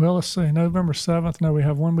 right? Well, let's see, November 7th. No, we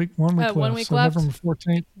have one week left. 1 week so left. November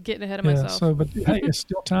 14th. Getting ahead of myself. So, but hey, it's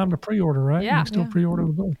still time to pre-order, right? Yeah. You can still pre-order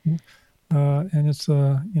the book. and it's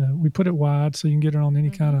we put it wide so you can get it on any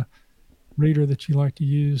kind of reader that you like to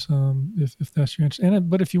use, if that's your interest.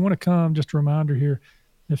 But if you want to come, just a reminder here,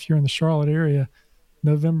 if you're in the Charlotte area,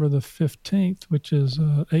 November the 15th, which is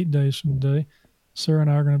 8 days from today, Sarah and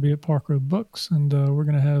I are going to be at Park Road Books, and we're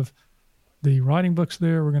going to have the writing books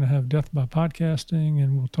there. We're going to have Death by Podcasting,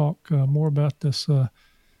 and we'll talk more about this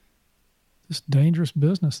dangerous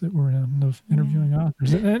business that we're in of interviewing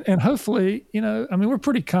authors. And hopefully, we're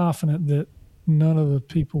pretty confident that none of the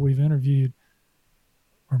people we've interviewed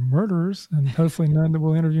are murderers, and hopefully none that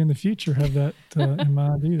we'll interview in the future have that in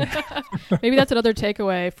mind either. Maybe that's another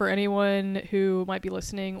takeaway for anyone who might be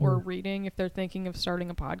listening or reading. If they're thinking of starting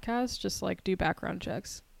a podcast, just like do background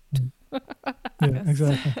checks. Yeah,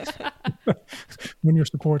 exactly. When your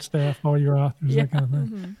support staff, all your authors, that kind of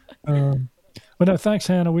thing. But no, thanks,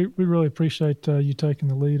 Hannah. We really appreciate you taking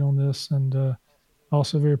the lead on this, and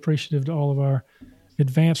also very appreciative to all of our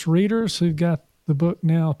advanced readers who've got the book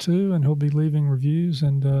now too, and who'll be leaving reviews.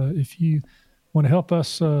 And if you want to help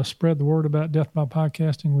us spread the word about Death by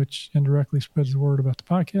Podcasting, which indirectly spreads the word about the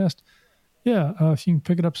podcast, if you can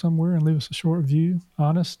pick it up somewhere and leave us a short review,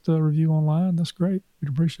 honest review online, that's great. We'd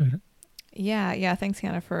appreciate it. Yeah. Thanks,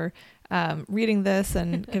 Hannah, for reading this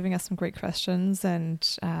and giving us some great questions, and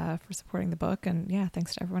for supporting the book. And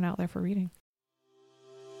thanks to everyone out there for reading.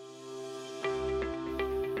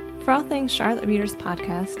 For all things Charlotte Readers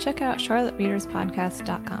Podcast, check out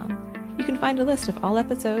charlottereaderspodcast.com. You can find a list of all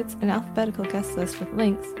episodes, an alphabetical guest list with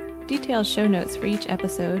links, detailed show notes for each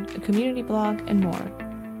episode, a community blog, and more.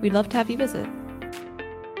 We'd love to have you visit. All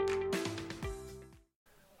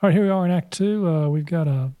right, here we are in Act 2. We've got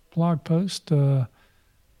a blog post.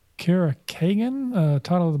 Kara Kagan,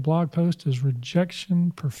 title of the blog post is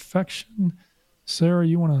Rejection, Perfection. Sarah,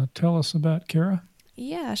 you want to tell us about Kara?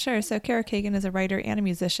 Yeah, sure. So Kara Kagan is a writer and a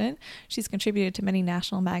musician. She's contributed to many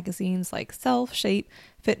national magazines like Self, Shape,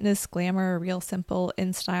 Fitness, Glamour, Real Simple,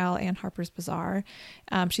 InStyle, and Harper's Bazaar.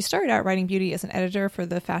 She started out writing beauty as an editor for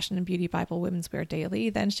the Fashion and Beauty Bible Women's Wear Daily.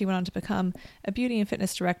 Then she went on to become a beauty and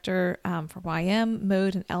fitness director for YM,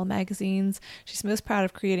 Mode, and Elle magazines. She's most proud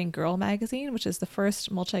of creating Girl Magazine, which is the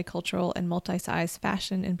first multicultural and multi-size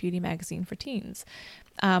fashion and beauty magazine for teens.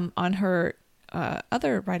 On her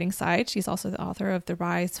other writing side, she's also the author of The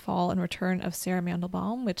Rise, Fall, and Return of Sarah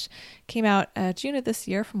Mandelbaum, which came out June of this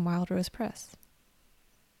year from Wild Rose Press.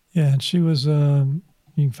 Yeah, and she was, you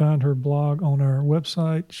can find her blog on our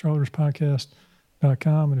website,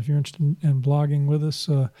 charlottespodcast.com. And if you're interested in blogging with us,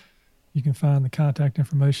 you can find the contact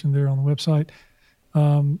information there on the website.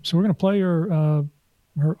 So we're going to play her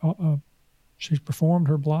she's performed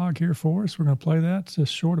her blog here for us. We're going to play that. It's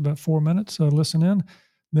just short, about 4 minutes. Listen in,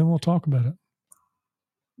 then we'll talk about it.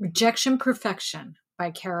 Rejection, Perfection by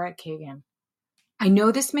Kara Kagan. I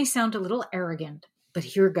know this may sound a little arrogant, but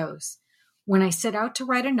here goes. When I set out to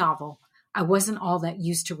write a novel, I wasn't all that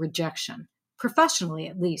used to rejection, professionally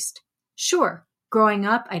at least. Sure, growing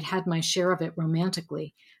up, I'd had my share of it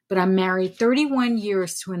romantically, but I'm married 31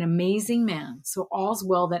 years to an amazing man, so all's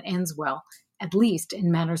well that ends well, at least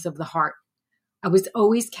in matters of the heart. I was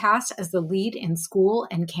always cast as the lead in school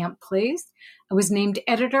and camp plays. I was named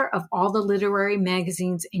editor of all the literary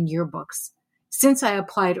magazines and yearbooks. Since I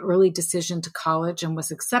applied early decision to college and was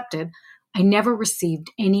accepted, I never received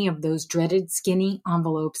any of those dreaded skinny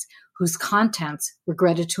envelopes whose contents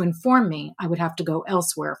regretted to inform me I would have to go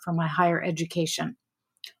elsewhere for my higher education.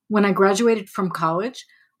 When I graduated from college,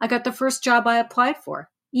 I got the first job I applied for,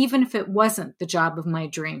 even if it wasn't the job of my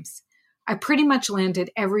dreams. I pretty much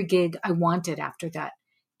landed every gig I wanted after that,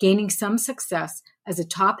 gaining some success as a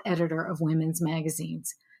top editor of women's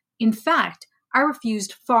magazines. In fact, I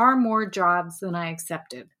refused far more jobs than I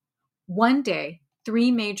accepted. One day,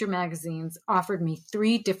 3 major magazines offered me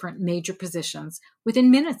 3 different major positions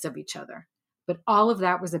within minutes of each other. But all of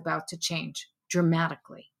that was about to change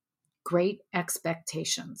dramatically. Great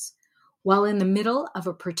expectations. While in the middle of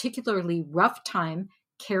a particularly rough time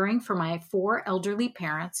caring for my 4 elderly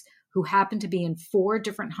parents who happened to be in 4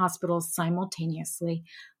 different hospitals simultaneously,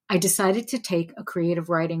 I decided to take a creative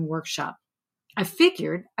writing workshop. I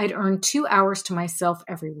figured I'd earn 2 hours to myself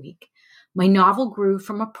every week. My novel grew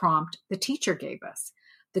from a prompt the teacher gave us.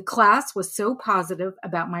 The class was so positive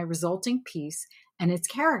about my resulting piece and its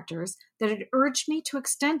characters that it urged me to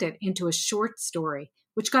extend it into a short story,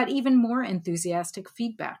 which got even more enthusiastic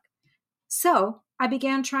feedback. So I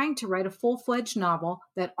began trying to write a full-fledged novel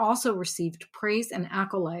that also received praise and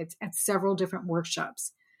accolades at several different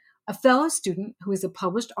workshops. A fellow student who is a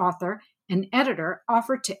published author and editor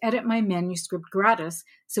offered to edit my manuscript gratis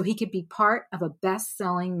so he could be part of a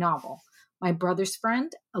best-selling novel. My brother's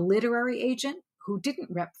friend, a literary agent who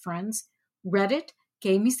didn't rep Friends, read it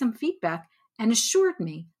gave me some feedback, and assured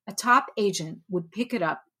me a top agent would pick it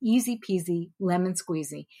up easy peasy, lemon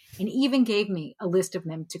squeezy, and even gave me a list of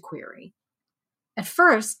them to query. At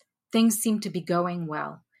first, things seemed to be going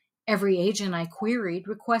well. Every agent I queried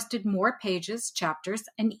requested more pages, chapters,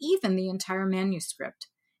 and even the entire manuscript.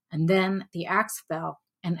 And then the axe fell,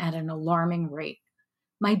 and at an alarming rate.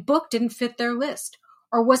 My book didn't fit their list,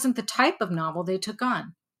 or wasn't the type of novel they took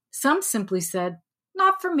on. Some simply said,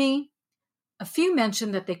 "Not for me." A few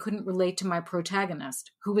mentioned that they couldn't relate to my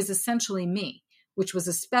protagonist, who was essentially me, which was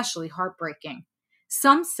especially heartbreaking.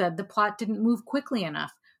 Some said the plot didn't move quickly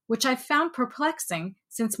enough, which I found perplexing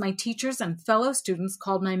since my teachers and fellow students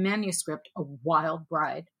called my manuscript a wild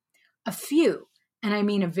ride. A few, and I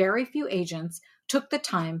mean a very few agents, took the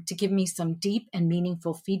time to give me some deep and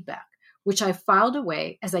meaningful feedback, which I filed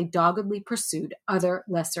away as I doggedly pursued other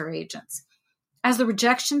lesser agents. As the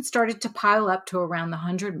rejection started to pile up to around the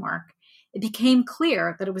 100 mark, it became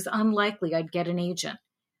clear that it was unlikely I'd get an agent.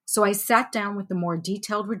 So I sat down with the more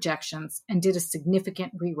detailed rejections and did a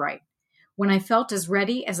significant rewrite. When I felt as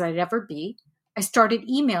ready as I'd ever be, I started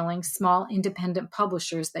emailing small independent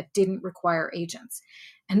publishers that didn't require agents.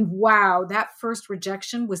 And wow, that first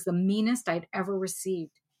rejection was the meanest I'd ever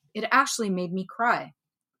received. It actually made me cry.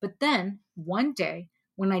 But then, one day,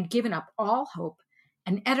 when I'd given up all hope,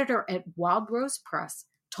 an editor at Wild Rose Press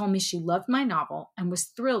told me she loved my novel and was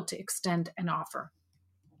thrilled to extend an offer.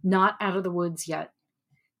 Not out of the woods yet.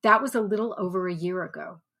 That was a little over a year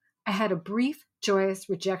ago. I had a brief, joyous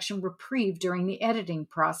rejection reprieve during the editing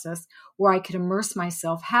process where I could immerse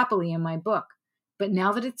myself happily in my book. But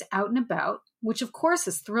now that it's out and about, which of course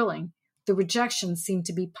is thrilling, the rejections seem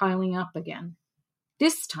to be piling up again.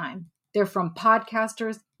 This time, they're from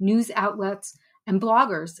podcasters, news outlets, and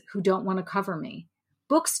bloggers who don't want to cover me.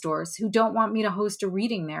 Bookstores who don't want me to host a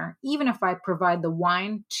reading there, even if I provide the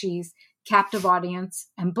wine, cheese, captive audience,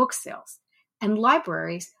 and book sales. And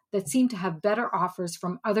libraries that seem to have better offers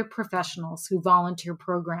from other professionals who volunteer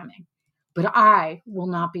programming. But I will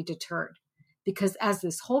not be deterred, because as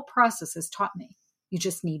this whole process has taught me, you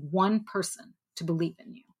just need one person to believe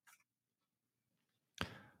in you.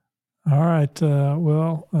 All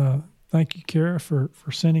right. Thank you, Kara, for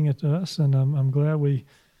sending it to us, and I'm glad we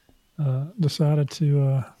decided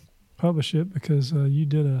to publish it because you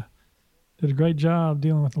did a great job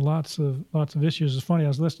dealing with lots of issues. It's funny. I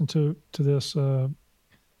was listening to this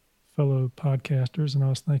fellow podcasters, and I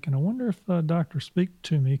was thinking, I wonder if Dr. Speak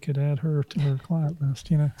to Me could add her to her client list.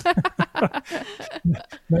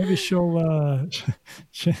 Maybe she'll.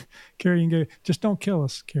 Carrie, you can go. Just don't kill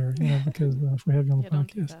us, Carrie. Because if we have you on the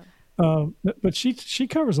podcast. But she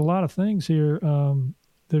covers a lot of things here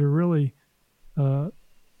that are really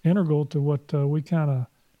integral to what we kind of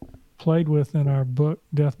played with in our book,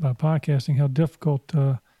 Death by Podcasting, how difficult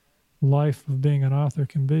life of being an author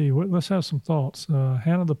can be. Let's have some thoughts.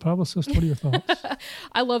 Hannah, the publicist, what are your thoughts?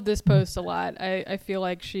 I love this post a lot. I feel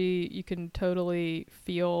like you can totally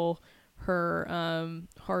feel her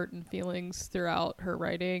heart and feelings throughout her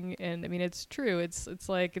writing, and I mean it's true. It's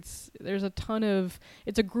there's a ton of,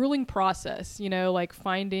 it's a grueling process, like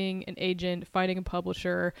finding an agent, finding a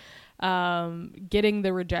publisher, getting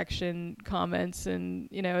the rejection comments, and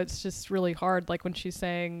it's just really hard. Like when she's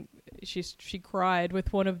saying she cried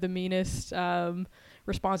with one of the meanest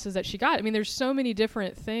responses that she got. I mean, there's so many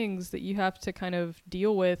different things that you have to kind of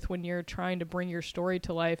deal with when you're trying to bring your story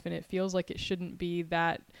to life, and it feels like it shouldn't be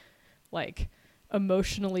that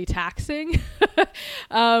emotionally taxing,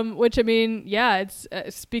 which I mean, yeah, it's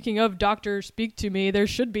speaking of Dr. Speak to Me, there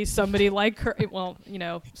should be somebody like her,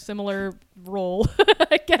 similar role,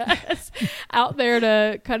 I guess, out there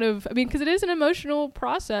to kind of, I mean, because it is an emotional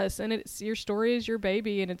process, and it's, your story is your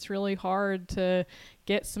baby, and it's really hard to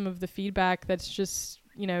get some of the feedback that's just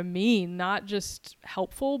mean, not just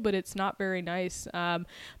helpful, but it's not very nice.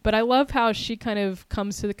 But I love how she kind of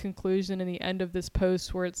comes to the conclusion in the end of this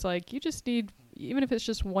post where it's like, you just need, even if it's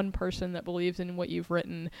just one person that believes in what you've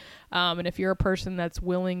written, and if you're a person that's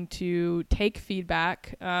willing to take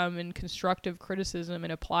feedback and constructive criticism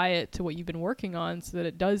and apply it to what you've been working on so that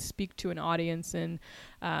it does speak to an audience, and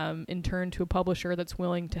in turn to a publisher that's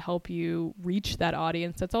willing to help you reach that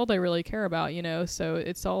audience, that's all they really care about, so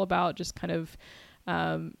it's all about just kind of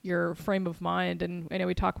your frame of mind. And I know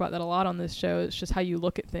we talk about that a lot on this show. It's just how you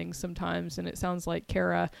look at things sometimes. And it sounds like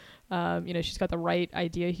Kara, she's got the right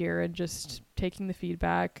idea here, and just taking the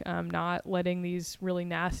feedback, not letting these really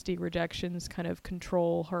nasty rejections kind of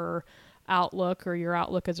control her outlook or your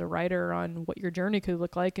outlook as a writer on what your journey could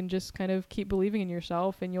look like, and just kind of keep believing in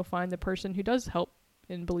yourself, and you'll find the person who does help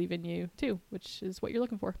and believe in you too, which is what you're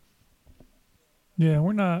looking for. Yeah,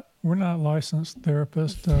 we're not licensed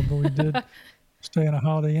therapists, but we did stay in a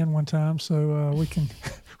Holiday Inn one time, so we can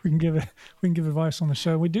we can give advice on the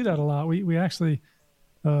show. We do that a lot. We actually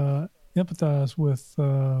empathize with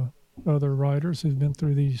other writers who've been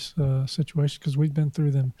through these situations because we've been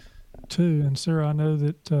through them too. And Sarah, I know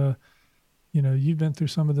that you've been through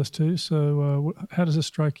some of this too. So how does this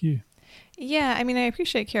strike you? Yeah, I mean, I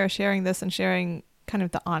appreciate Kara sharing this and sharing kind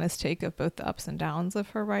of the honest take of both the ups and downs of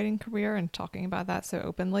her writing career and talking about that so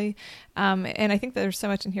openly. And I think there's so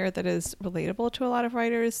much in here that is relatable to a lot of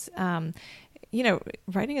writers.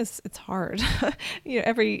 Writing it's hard.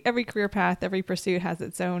 Every career path, every pursuit has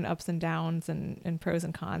its own ups and downs and pros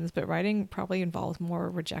and cons, but writing probably involves more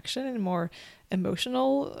rejection and more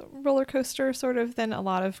emotional roller coaster sort of than a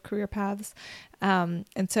lot of career paths.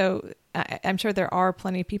 And so I'm sure there are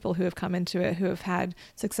plenty of people who have come into it who have had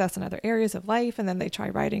success in other areas of life, and then they try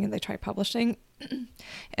writing and they try publishing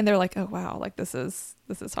and they're like, oh wow, like this is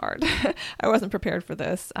hard. I wasn't prepared for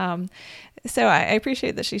this. So I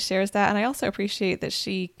appreciate that she shares that. And I also appreciate that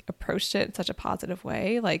she approached it in such a positive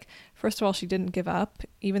way. Like, first of all, she didn't give up,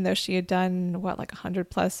 even though she had done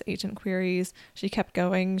 100+ agent queries. She kept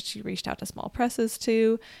going. She reached out to small presses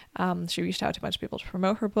too. She reached out to a bunch of people to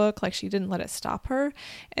promote her book. Like, she didn't let it stop her.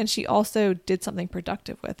 And she also did something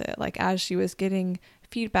productive with it. Like, as she was getting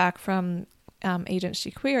feedback from agents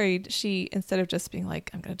she queried, she, instead of just being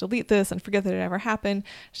like, I'm going to delete this and forget that it ever happened,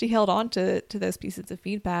 she held on to those pieces of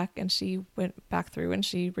feedback, and she went back through and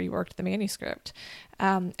she reworked the manuscript.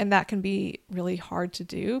 And that can be really hard to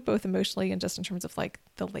do, both emotionally and just in terms of like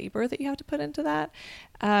the labor that you have to put into that.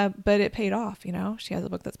 But it paid off, she has a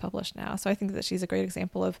book that's published now. So I think that she's a great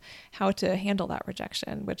example of how to handle that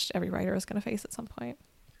rejection, which every writer is going to face at some point.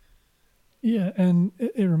 Yeah, and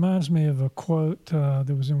it reminds me of a quote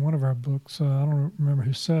that was in one of our books. I don't remember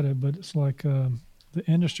who said it, but it's like the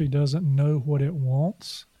industry doesn't know what it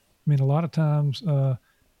wants. I mean, a lot of times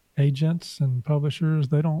agents and publishers,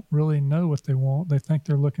 they don't really know what they want. They think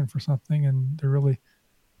they're looking for something, and they're really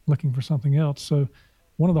looking for something else. So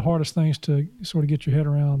one of the hardest things to sort of get your head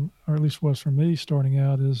around, or at least was for me starting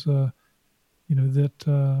out, is that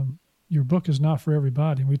your book is not for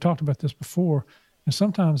everybody. And we talked about this before. And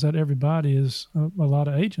sometimes that everybody is a lot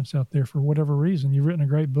of agents out there for whatever reason. You've written a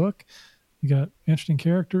great book, you got interesting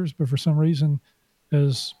characters, but for some reason,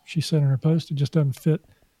 as she said in her post, it just doesn't fit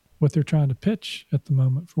what they're trying to pitch at the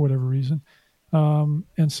moment for whatever reason.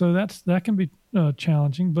 And so that can be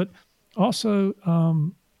challenging. But also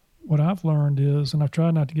what I've learned is, and I've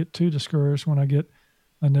tried not to get too discouraged when I get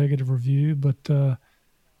a negative review, but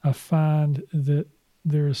I find that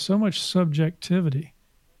there is so much subjectivity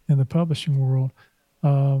in the publishing world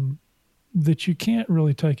that you can't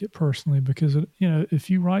really take it personally, because if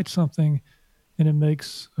you write something and it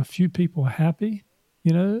makes a few people happy,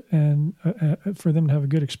 and for them to have a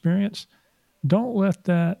good experience, don't let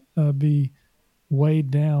that be weighed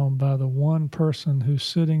down by the one person who's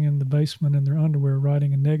sitting in the basement in their underwear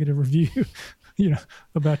writing a negative review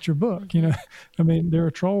about your book. I mean, there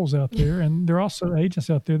are trolls out there, and there are also agents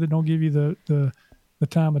out there that don't give you the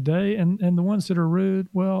time of day, and the ones that are rude,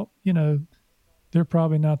 well, they're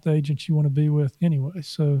probably not the agents you want to be with anyway.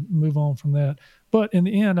 So move on from that. But in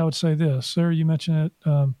the end, I would say this, Sarah, you mentioned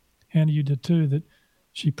it, Hannah, you did too, that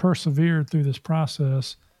she persevered through this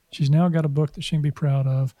process. She's now got a book that she can be proud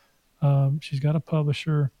of. She's got a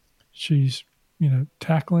publisher. She's,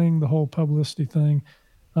 tackling the whole publicity thing.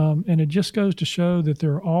 And it just goes to show that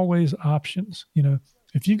there are always options.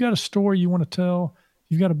 If you've got a story you want to tell,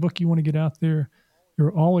 you've got a book you want to get out there, there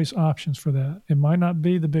are always options for that. It might not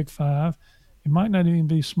be the big five. It might not even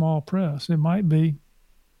be small press. It might be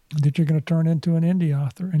that you're going to turn into an indie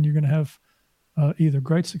author, and you're going to have either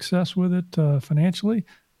great success with it financially,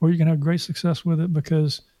 or you're going to have great success with it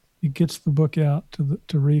because it gets the book out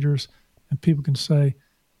to readers, and people can say,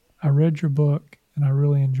 I read your book and I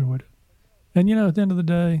really enjoyed it. And, at the end of the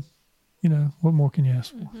day, what more can you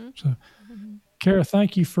ask for? Mm-hmm. So, Kara,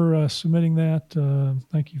 thank you for submitting that.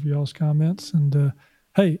 Thank you for y'all's comments. And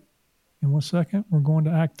hey, in 1 second, we're going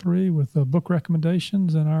to Act 3 with book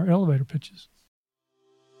recommendations and our elevator pitches.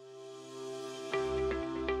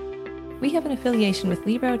 We have an affiliation with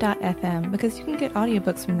Libro.fm because you can get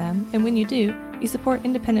audiobooks from them, and when you do, you support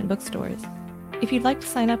independent bookstores. If you'd like to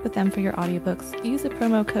sign up with them for your audiobooks, use the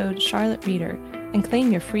promo code CharlotteReader and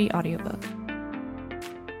claim your free audiobook.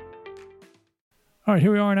 All right,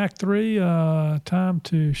 here we are in Act 3. Time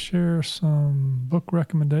to share some book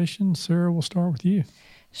recommendations. Sarah, we'll start with you.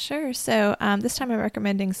 Sure. So this time I'm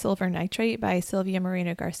recommending Silver Nitrate by Sylvia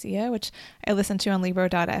Moreno Garcia, which I listened to on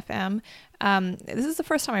Libro.fm. This is the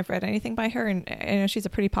first time I've read anything by her, and I know she's a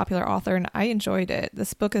pretty popular author, and I enjoyed it.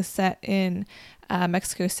 This book is set in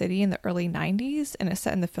Mexico City in the early 90s, and it's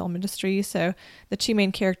set in the film industry. So the two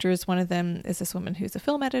main characters, one of them is this woman who's a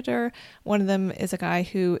film editor. One of them is a guy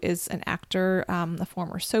who is an actor, a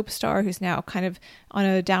former soap star who's now kind of on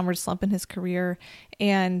a downward slump in his career.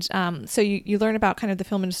 And so you learn about kind of the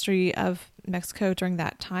film industry of Mexico during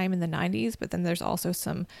that time in the 90s, but then there's also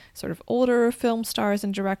some sort of older film stars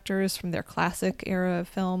and directors from their classic era of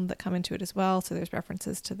film that come into it as well. So there's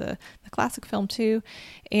references to the classic film too.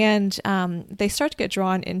 And they start to get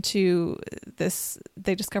drawn into this.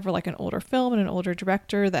 They discover like an older film and an older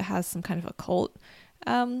director that has some kind of occult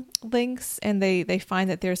links, and they find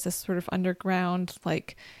that there's this sort of underground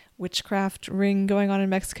like witchcraft ring going on in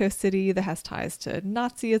Mexico City that has ties to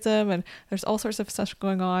Nazism, and there's all sorts of stuff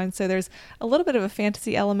going on. So there's a little bit of a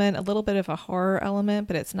fantasy element, a little bit of a horror element,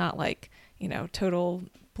 but it's not like, total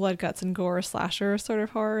blood, guts, and gore slasher sort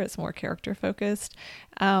of horror. It's more character focused.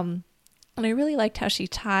 And I really liked how she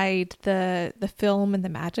tied the film and the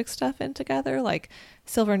magic stuff in together, like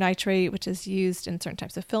silver nitrate, which is used in certain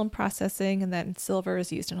types of film processing, and then silver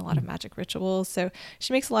is used in a lot of magic rituals. So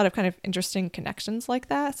she makes a lot of kind of interesting connections like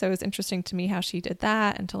that. So it was interesting to me how she did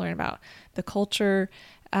that and to learn about the culture.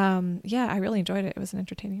 I really enjoyed it. It was an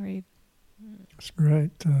entertaining read. That's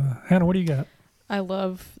great. Hannah, what do you got? I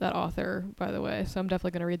love that author, by the way, so I'm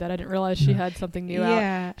definitely going to read that. I didn't realize she had something new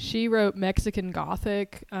out. She wrote Mexican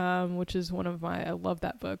Gothic, which is I love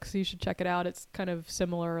that book, so you should check it out. It's kind of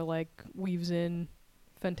similar, like weaves in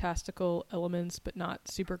fantastical elements, but not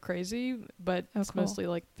super crazy, but it's mostly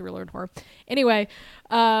like thriller and horror. Anyway,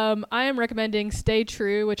 I am recommending Stay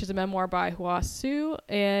True, which is a memoir by Hua Su,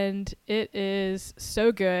 and it is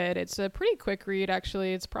so good. It's a pretty quick read,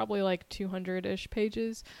 actually. It's probably like 200-ish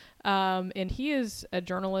pages. And he is a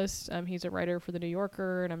journalist. He's a writer for the New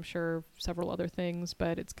Yorker, and I'm sure several other things,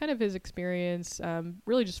 but it's kind of his experience,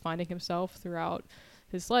 really just finding himself throughout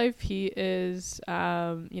his life. He is,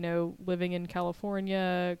 living in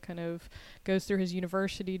California, kind of goes through his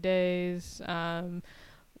university days,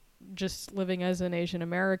 just living as an Asian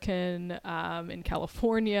American in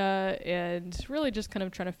California, and really just kind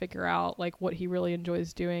of trying to figure out like what he really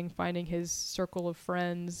enjoys doing, finding his circle of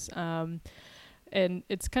friends. And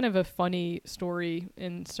it's kind of a funny story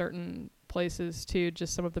in certain places too,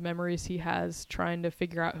 just some of the memories he has trying to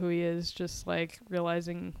figure out who he is, just like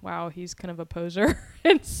realizing, wow, he's kind of a poser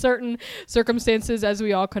in certain circumstances, as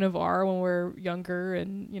we all kind of are when we're younger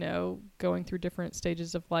and, going through different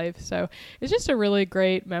stages of life. So it's just a really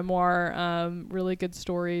great memoir, really good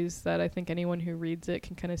stories that I think anyone who reads it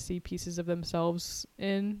can kind of see pieces of themselves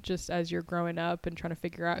in, just as you're growing up and trying to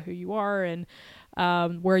figure out who you are and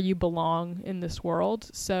where you belong in this world.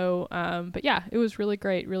 So, but yeah, it was really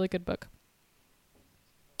great. Really good book.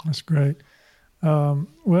 That's great. Well,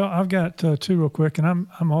 I've got two real quick, and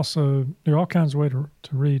I'm also, there are all kinds of ways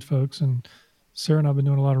to read, folks. And Sarah and I've been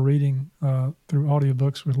doing a lot of reading through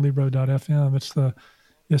audiobooks with Libro.fm.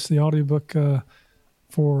 It's the audiobook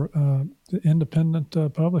for the independent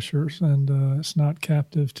publishers, and it's not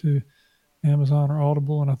captive to Amazon or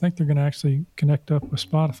Audible. And I think they're going to actually connect up with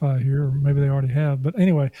Spotify here, or maybe they already have. But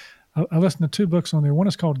anyway, I listened to two books on there. One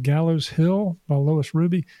is called Gallows Hill by Lois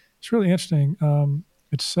Ruby. It's really interesting.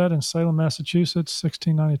 It's set in Salem, Massachusetts,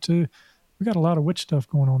 1692. We got a lot of witch stuff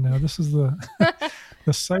going on now. This is the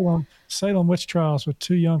the Salem witch trials with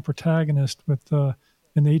two young protagonists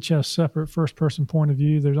and they each have separate first-person point of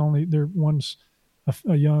view. One's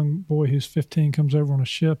a young boy who's 15, comes over on a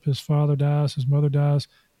ship. His father dies. His mother dies.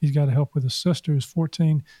 He's got to help with his sister who's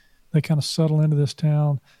 14. They kind of settle into this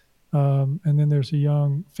town. And then there's a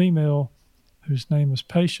young female whose name is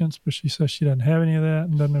Patience, but she says she doesn't have any of that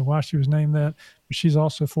and doesn't know why she was named that. But she's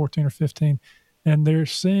also 14 or 15. And they're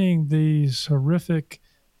seeing these horrific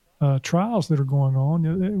trials that are going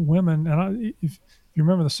on. Women, and if you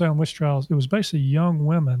remember the Salem witch trials, it was basically young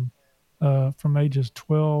women from ages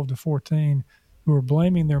 12 to 14 who were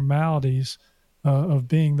blaming their maladies of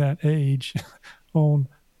being that age on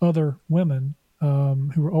other women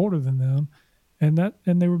who were older than them, and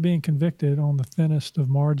they were being convicted on the thinnest of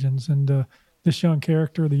margins. And this young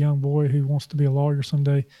character, the young boy who wants to be a lawyer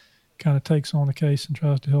someday, kind of takes on the case and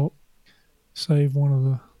tries to help save one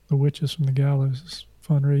of the witches from the gallows. It's a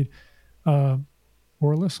fun read,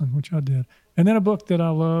 or listen, which I did. And then a book that I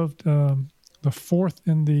loved, the fourth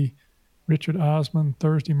in the Richard Osman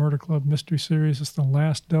Thursday Murder Club mystery series. It's The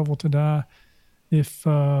Last Devil to Die. If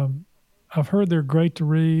I've heard they're great to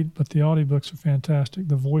read, but the audiobooks are fantastic.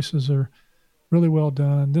 The voices are really well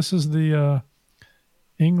done. This is the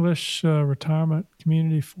English retirement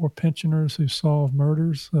community for pensioners who solve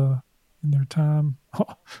murders. in their time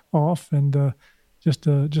off, and just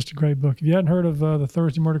a great book. If you hadn't heard of the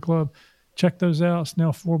Thursday Murder Club, check those out. It's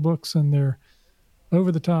now 4 books, and they're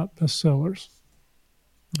over the top bestsellers.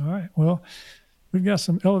 All right. Well, we've got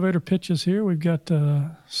some elevator pitches here. We've got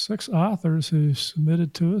 6 authors who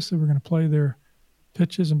submitted to us that we're going to play their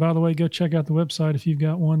pitches. And by the way, go check out the website if you've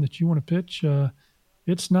got one that you want to pitch.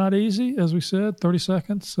 It's not easy, as we said, 30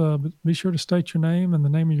 seconds, but be sure to state your name and the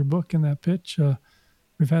name of your book in that pitch.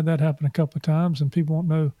 We've had that happen a couple of times, and people won't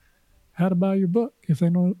know how to buy your book if they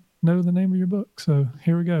don't know the name of your book. So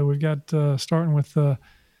here we go. We've got starting with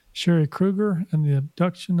Sherry Kruger and The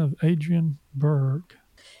Abduction of Adrian Berg.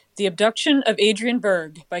 The Abduction of Adrian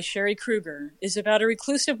Berg by Sherry Kruger is about a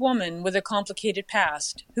reclusive woman with a complicated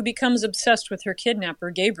past who becomes obsessed with her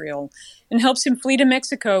kidnapper, Gabriel, and helps him flee to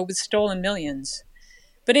Mexico with stolen millions.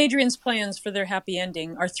 But Adrian's plans for their happy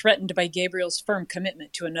ending are threatened by Gabriel's firm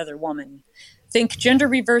commitment to another woman. Think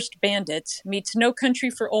gender-reversed bandits meets No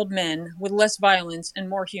Country for Old Men with less violence and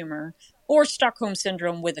more humor, or Stockholm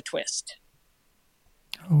Syndrome with a twist.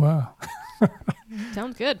 Oh, wow.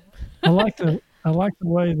 Sounds good. I like the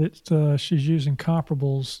way that she's using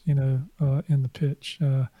comparables, in the pitch,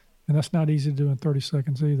 and that's not easy to do in 30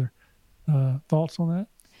 seconds either. Thoughts on that?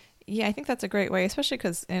 Yeah, I think that's a great way, especially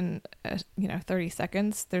because in 30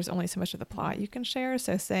 seconds, there's only so much of the plot you can share.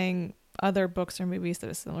 So saying other books or movies that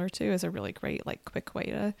are similar to is a really great, quick way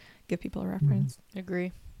to give people a reference. Mm-hmm.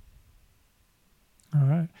 Agree. All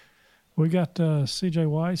right, we got C.J.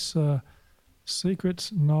 Weiss,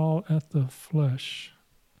 Secrets Gnaw at the Flesh.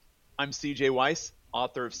 I'm C.J. Weiss,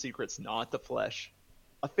 author of Secrets Gnaw at the Flesh.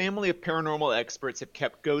 A family of paranormal experts have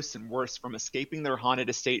kept ghosts and worse from escaping their haunted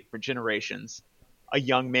estate for generations. A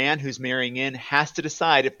young man who's marrying in has to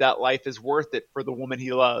decide if that life is worth it for the woman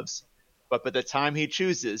he loves. But by the time he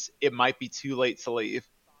chooses, it might be too late to leave.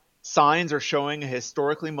 Signs are showing a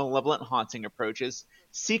historically malevolent haunting approaches.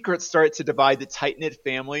 Secrets start to divide the tight-knit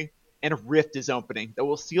family, and a rift is opening that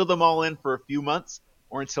will seal them all in for a few months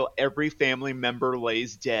or until every family member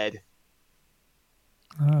lays dead.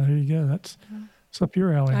 Oh, there you go. That's up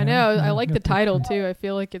your alley. I know. I like the title too. I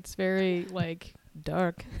feel like it's very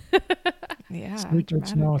dark. Yeah.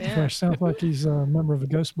 Secrets Gnaw at the Flesh. Sounds like he's a member of a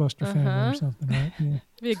Ghostbuster family or something, right? Yeah. It'd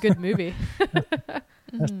be a good movie.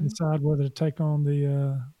 Has to decide whether to take on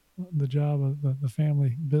the job of the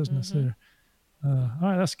family business there. All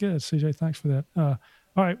right, that's good, CJ. Thanks for that. All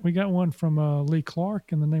right, we got one from Lee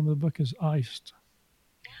Clark, and the name of the book is Iced.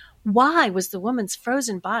 Why was the woman's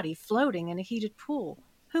frozen body floating in a heated pool?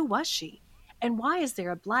 Who was she? And why is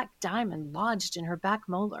there a black diamond lodged in her back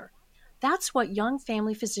molar? That's what young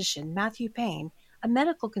family physician Matthew Payne, a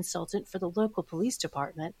medical consultant for the local police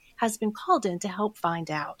department, has been called in to help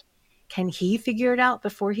find out. Can he figure it out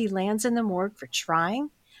before he lands in the morgue for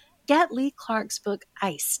trying? Get Lee Clark's book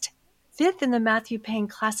Iced, 5th in the Matthew Payne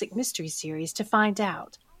Classic Mystery Series, to find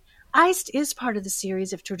out. Iced is part of the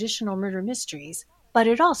series of traditional murder mysteries, but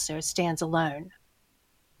it also stands alone.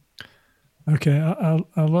 Okay,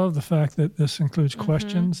 I love the fact that this includes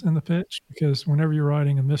questions in the pitch, because whenever you're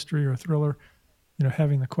writing a mystery or a thriller,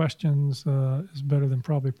 having the questions is better than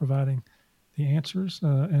probably providing the answers.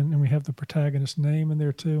 And we have the protagonist's name in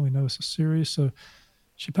there too. We know it's a series, so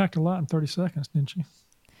she packed a lot in 30 seconds, didn't she?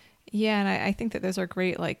 Yeah, and I think that those are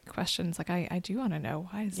great questions. I do want to know,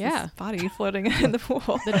 why is this body floating in the pool?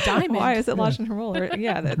 The diamond. Why is it lodged in her molar?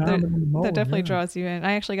 Yeah, that definitely yeah. draws you in.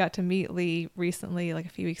 I actually got to meet Lee recently, a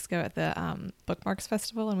few weeks ago at the Bookmarks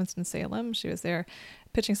Festival in Winston-Salem. She was there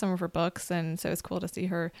pitching some of her books, and so it's cool to see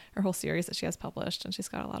her whole series that she has published, and she's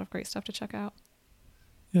got a lot of great stuff to check out.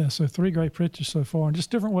 Yeah, so 3 great pitches so far, and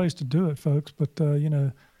just different ways to do it, folks. But,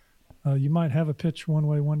 you might have a pitch one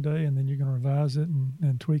way one day, and then you're going to revise it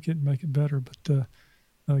and tweak it and make it better. But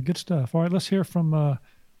good stuff. All right, let's hear from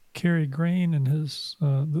Kerry Green, and his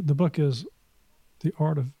the book is The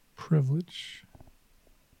Art of Privilege.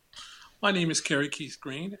 My name is Kerry Keith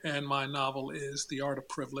Green, and my novel is The Art of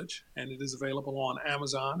Privilege, and it is available on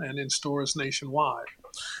Amazon and in stores nationwide.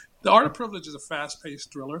 The Art of Privilege is a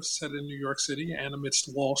fast-paced thriller set in New York City and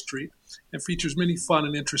amidst Wall Street, and features many fun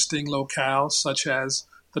and interesting locales such as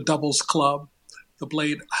the Doubles Club, the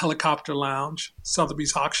Blade Helicopter Lounge,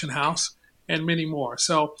 Sotheby's Auction House, and many more.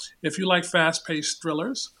 So if you like fast-paced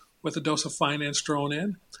thrillers with a dose of finance thrown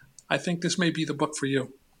in, I think this may be the book for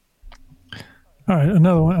you. All right,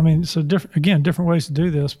 another one. I mean, so different ways to do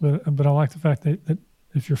this, but I like the fact that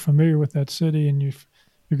if you're familiar with that city and you're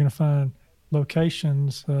going to find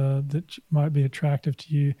locations that might be attractive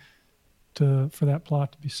to you for that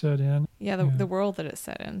plot to be set in. Yeah, the world that it's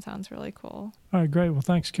set in sounds really cool. All right, great. Well,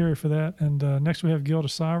 thanks, Kerry, for that. And next we have Gilda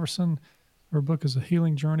Syverson, Her book is A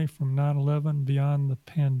Healing Journey from 9/11 Beyond the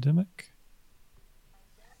Pandemic.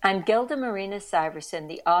 I'm Gilda Marina Syverson,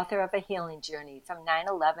 the author of A Healing Journey from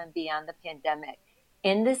 9/11 Beyond the Pandemic.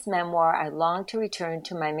 In this memoir, I long to return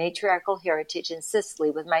to my matriarchal heritage in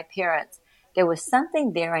Sicily with my parents. There was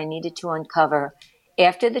something there I needed to uncover.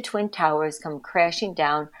 After the Twin Towers come crashing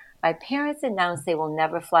down, my parents announce they will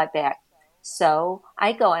never fly back. So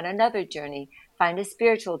I go on another journey, find a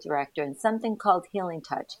spiritual director and something called Healing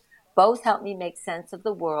Touch. Both help me make sense of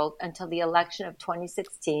the world until the election of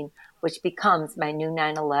 2016, which becomes my new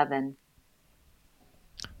 9/11.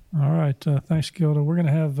 All right. Thanks, Gilda. We're going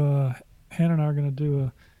to have Hannah and I are going to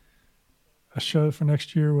do a show for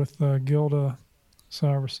next year with Gilda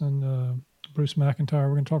Syverson, Bruce McIntyre.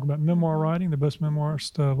 We're going to talk about memoir writing, the best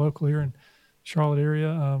memoirist local here in Charlotte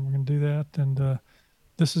area. We're going to do that. And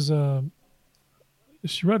this is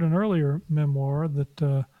she wrote an earlier memoir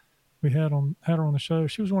that we had her on the show.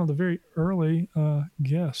 She was one of the very early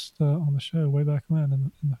guests on the show way back when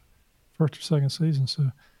in the first or second season.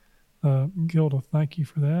 So Gilda, thank you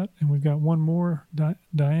for that. And we've got one more,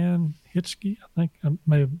 Diane Hitsky. I think I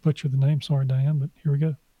may have butchered the name. Sorry, Diane, but here we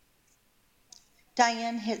go.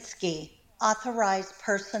 Diane Hitsky, authorized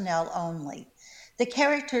personnel only. The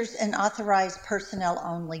characters in Authorized Personnel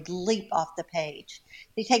Only leap off the page.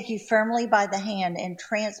 They take you firmly by the hand and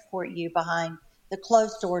transport you behind the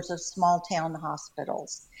closed doors of small-town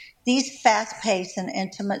hospitals. These fast-paced and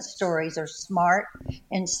intimate stories are smart,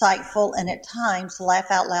 insightful, and at times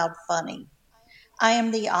laugh-out-loud funny. I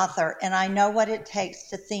am the author, and I know what it takes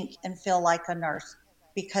to think and feel like a nurse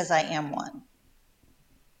because I am one.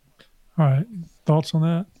 All right. Thoughts on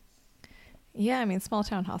that? Yeah, I mean, small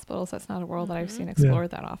town hospitals, that's not a world that I've seen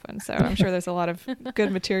explored that often. So I'm sure there's a lot of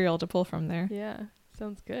good material to pull from there. Yeah,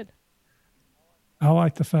 sounds good. I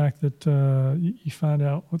like the fact that you find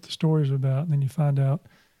out what the story's about, and then you find out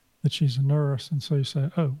that she's a nurse. And so you say,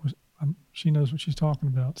 oh, she knows what she's talking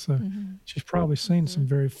about. So she's probably seen some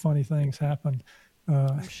very funny things happen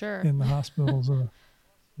I'm sure. in the hospitals.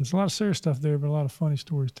 There's a lot of serious stuff there, but a lot of funny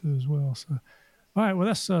stories too as well. So, all right, well,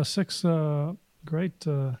 that's 6 great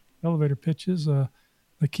elevator pitches.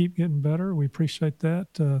 They keep getting better. We appreciate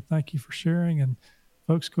that. Thank you for sharing. And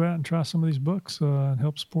folks, go out and try some of these books and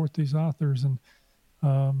help support these authors. And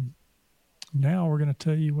now we're going to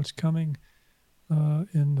tell you what's coming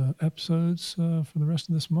in the episodes for the rest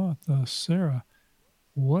of this month. Sarah,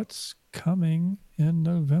 what's coming in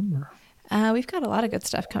November? We've got a lot of good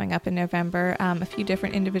stuff coming up in November. A few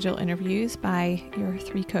different individual interviews by your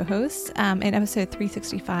 3 co-hosts. In episode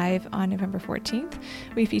 365 on November 14th,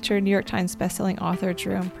 we feature New York Times bestselling author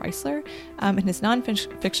Jerome Preisler in his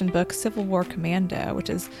nonfiction book Civil War Commando, which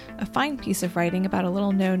is a fine piece of writing about a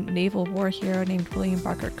little-known naval war hero named William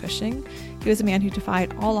Barker Cushing. He was a man who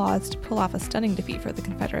defied all odds to pull off a stunning defeat for the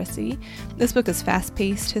Confederacy. This book is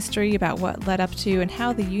fast-paced history about what led up to and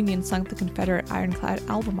how the Union sunk the Confederate ironclad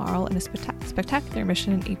Albemarle in a spectacular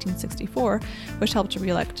mission in 1864, which helped to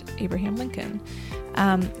re-elect Abraham Lincoln.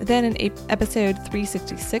 Then in episode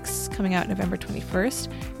 366, coming out November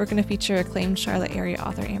 21st, we're going to feature acclaimed Charlotte area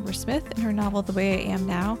author Amber Smith in her novel The Way I Am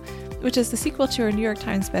Now, which is the sequel to her New York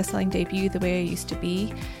Times bestselling debut, The Way I Used to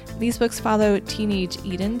Be. These books follow teenage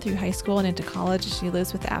Eden through high school and into college as she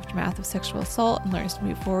lives with the aftermath of sexual assault and learns to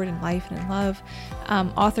move forward in life and in love.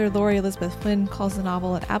 Author Lori Elizabeth Flynn calls the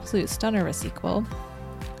novel an absolute stunner of a sequel.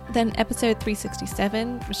 Then episode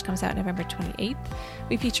 367, which comes out November 28th,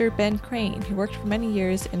 we feature Ben Crane, who worked for many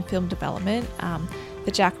years in film development.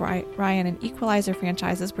 The Jack Ryan and Equalizer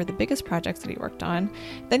franchises were the biggest projects that he worked on.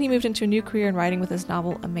 Then he moved into a new career in writing with his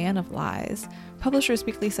novel A Man of Lies. Publishers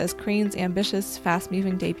Weekly says Crane's ambitious,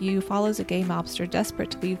 fast-moving debut follows a gay mobster desperate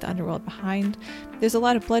to leave the underworld behind. There's a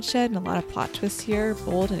lot of bloodshed and a lot of plot twists here,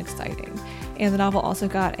 bold and exciting. And the novel also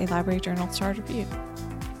got a Library Journal starred review.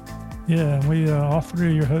 Yeah, and we, all 3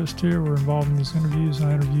 of your hosts here were involved in these interviews.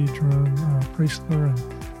 I interviewed Jerome Preisler,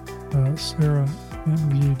 and Sarah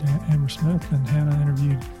interviewed Amber Smith, and Hannah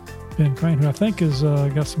interviewed Ben Crane, who I think has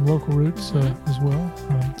got some local roots as well.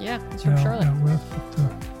 Yeah, it's from Charlotte.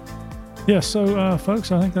 So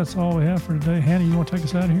folks, I think that's all we have for today. Hannah, you want to take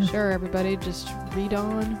us out of here? Sure, everybody. Just read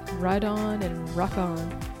on, write on, and rock on.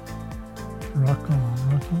 Rock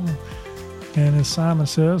on, rock on. And as Simon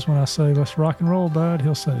says, when I say, let's rock and roll, bud,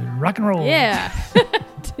 he'll say, rock and roll. Yeah.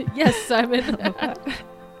 Yes, Simon.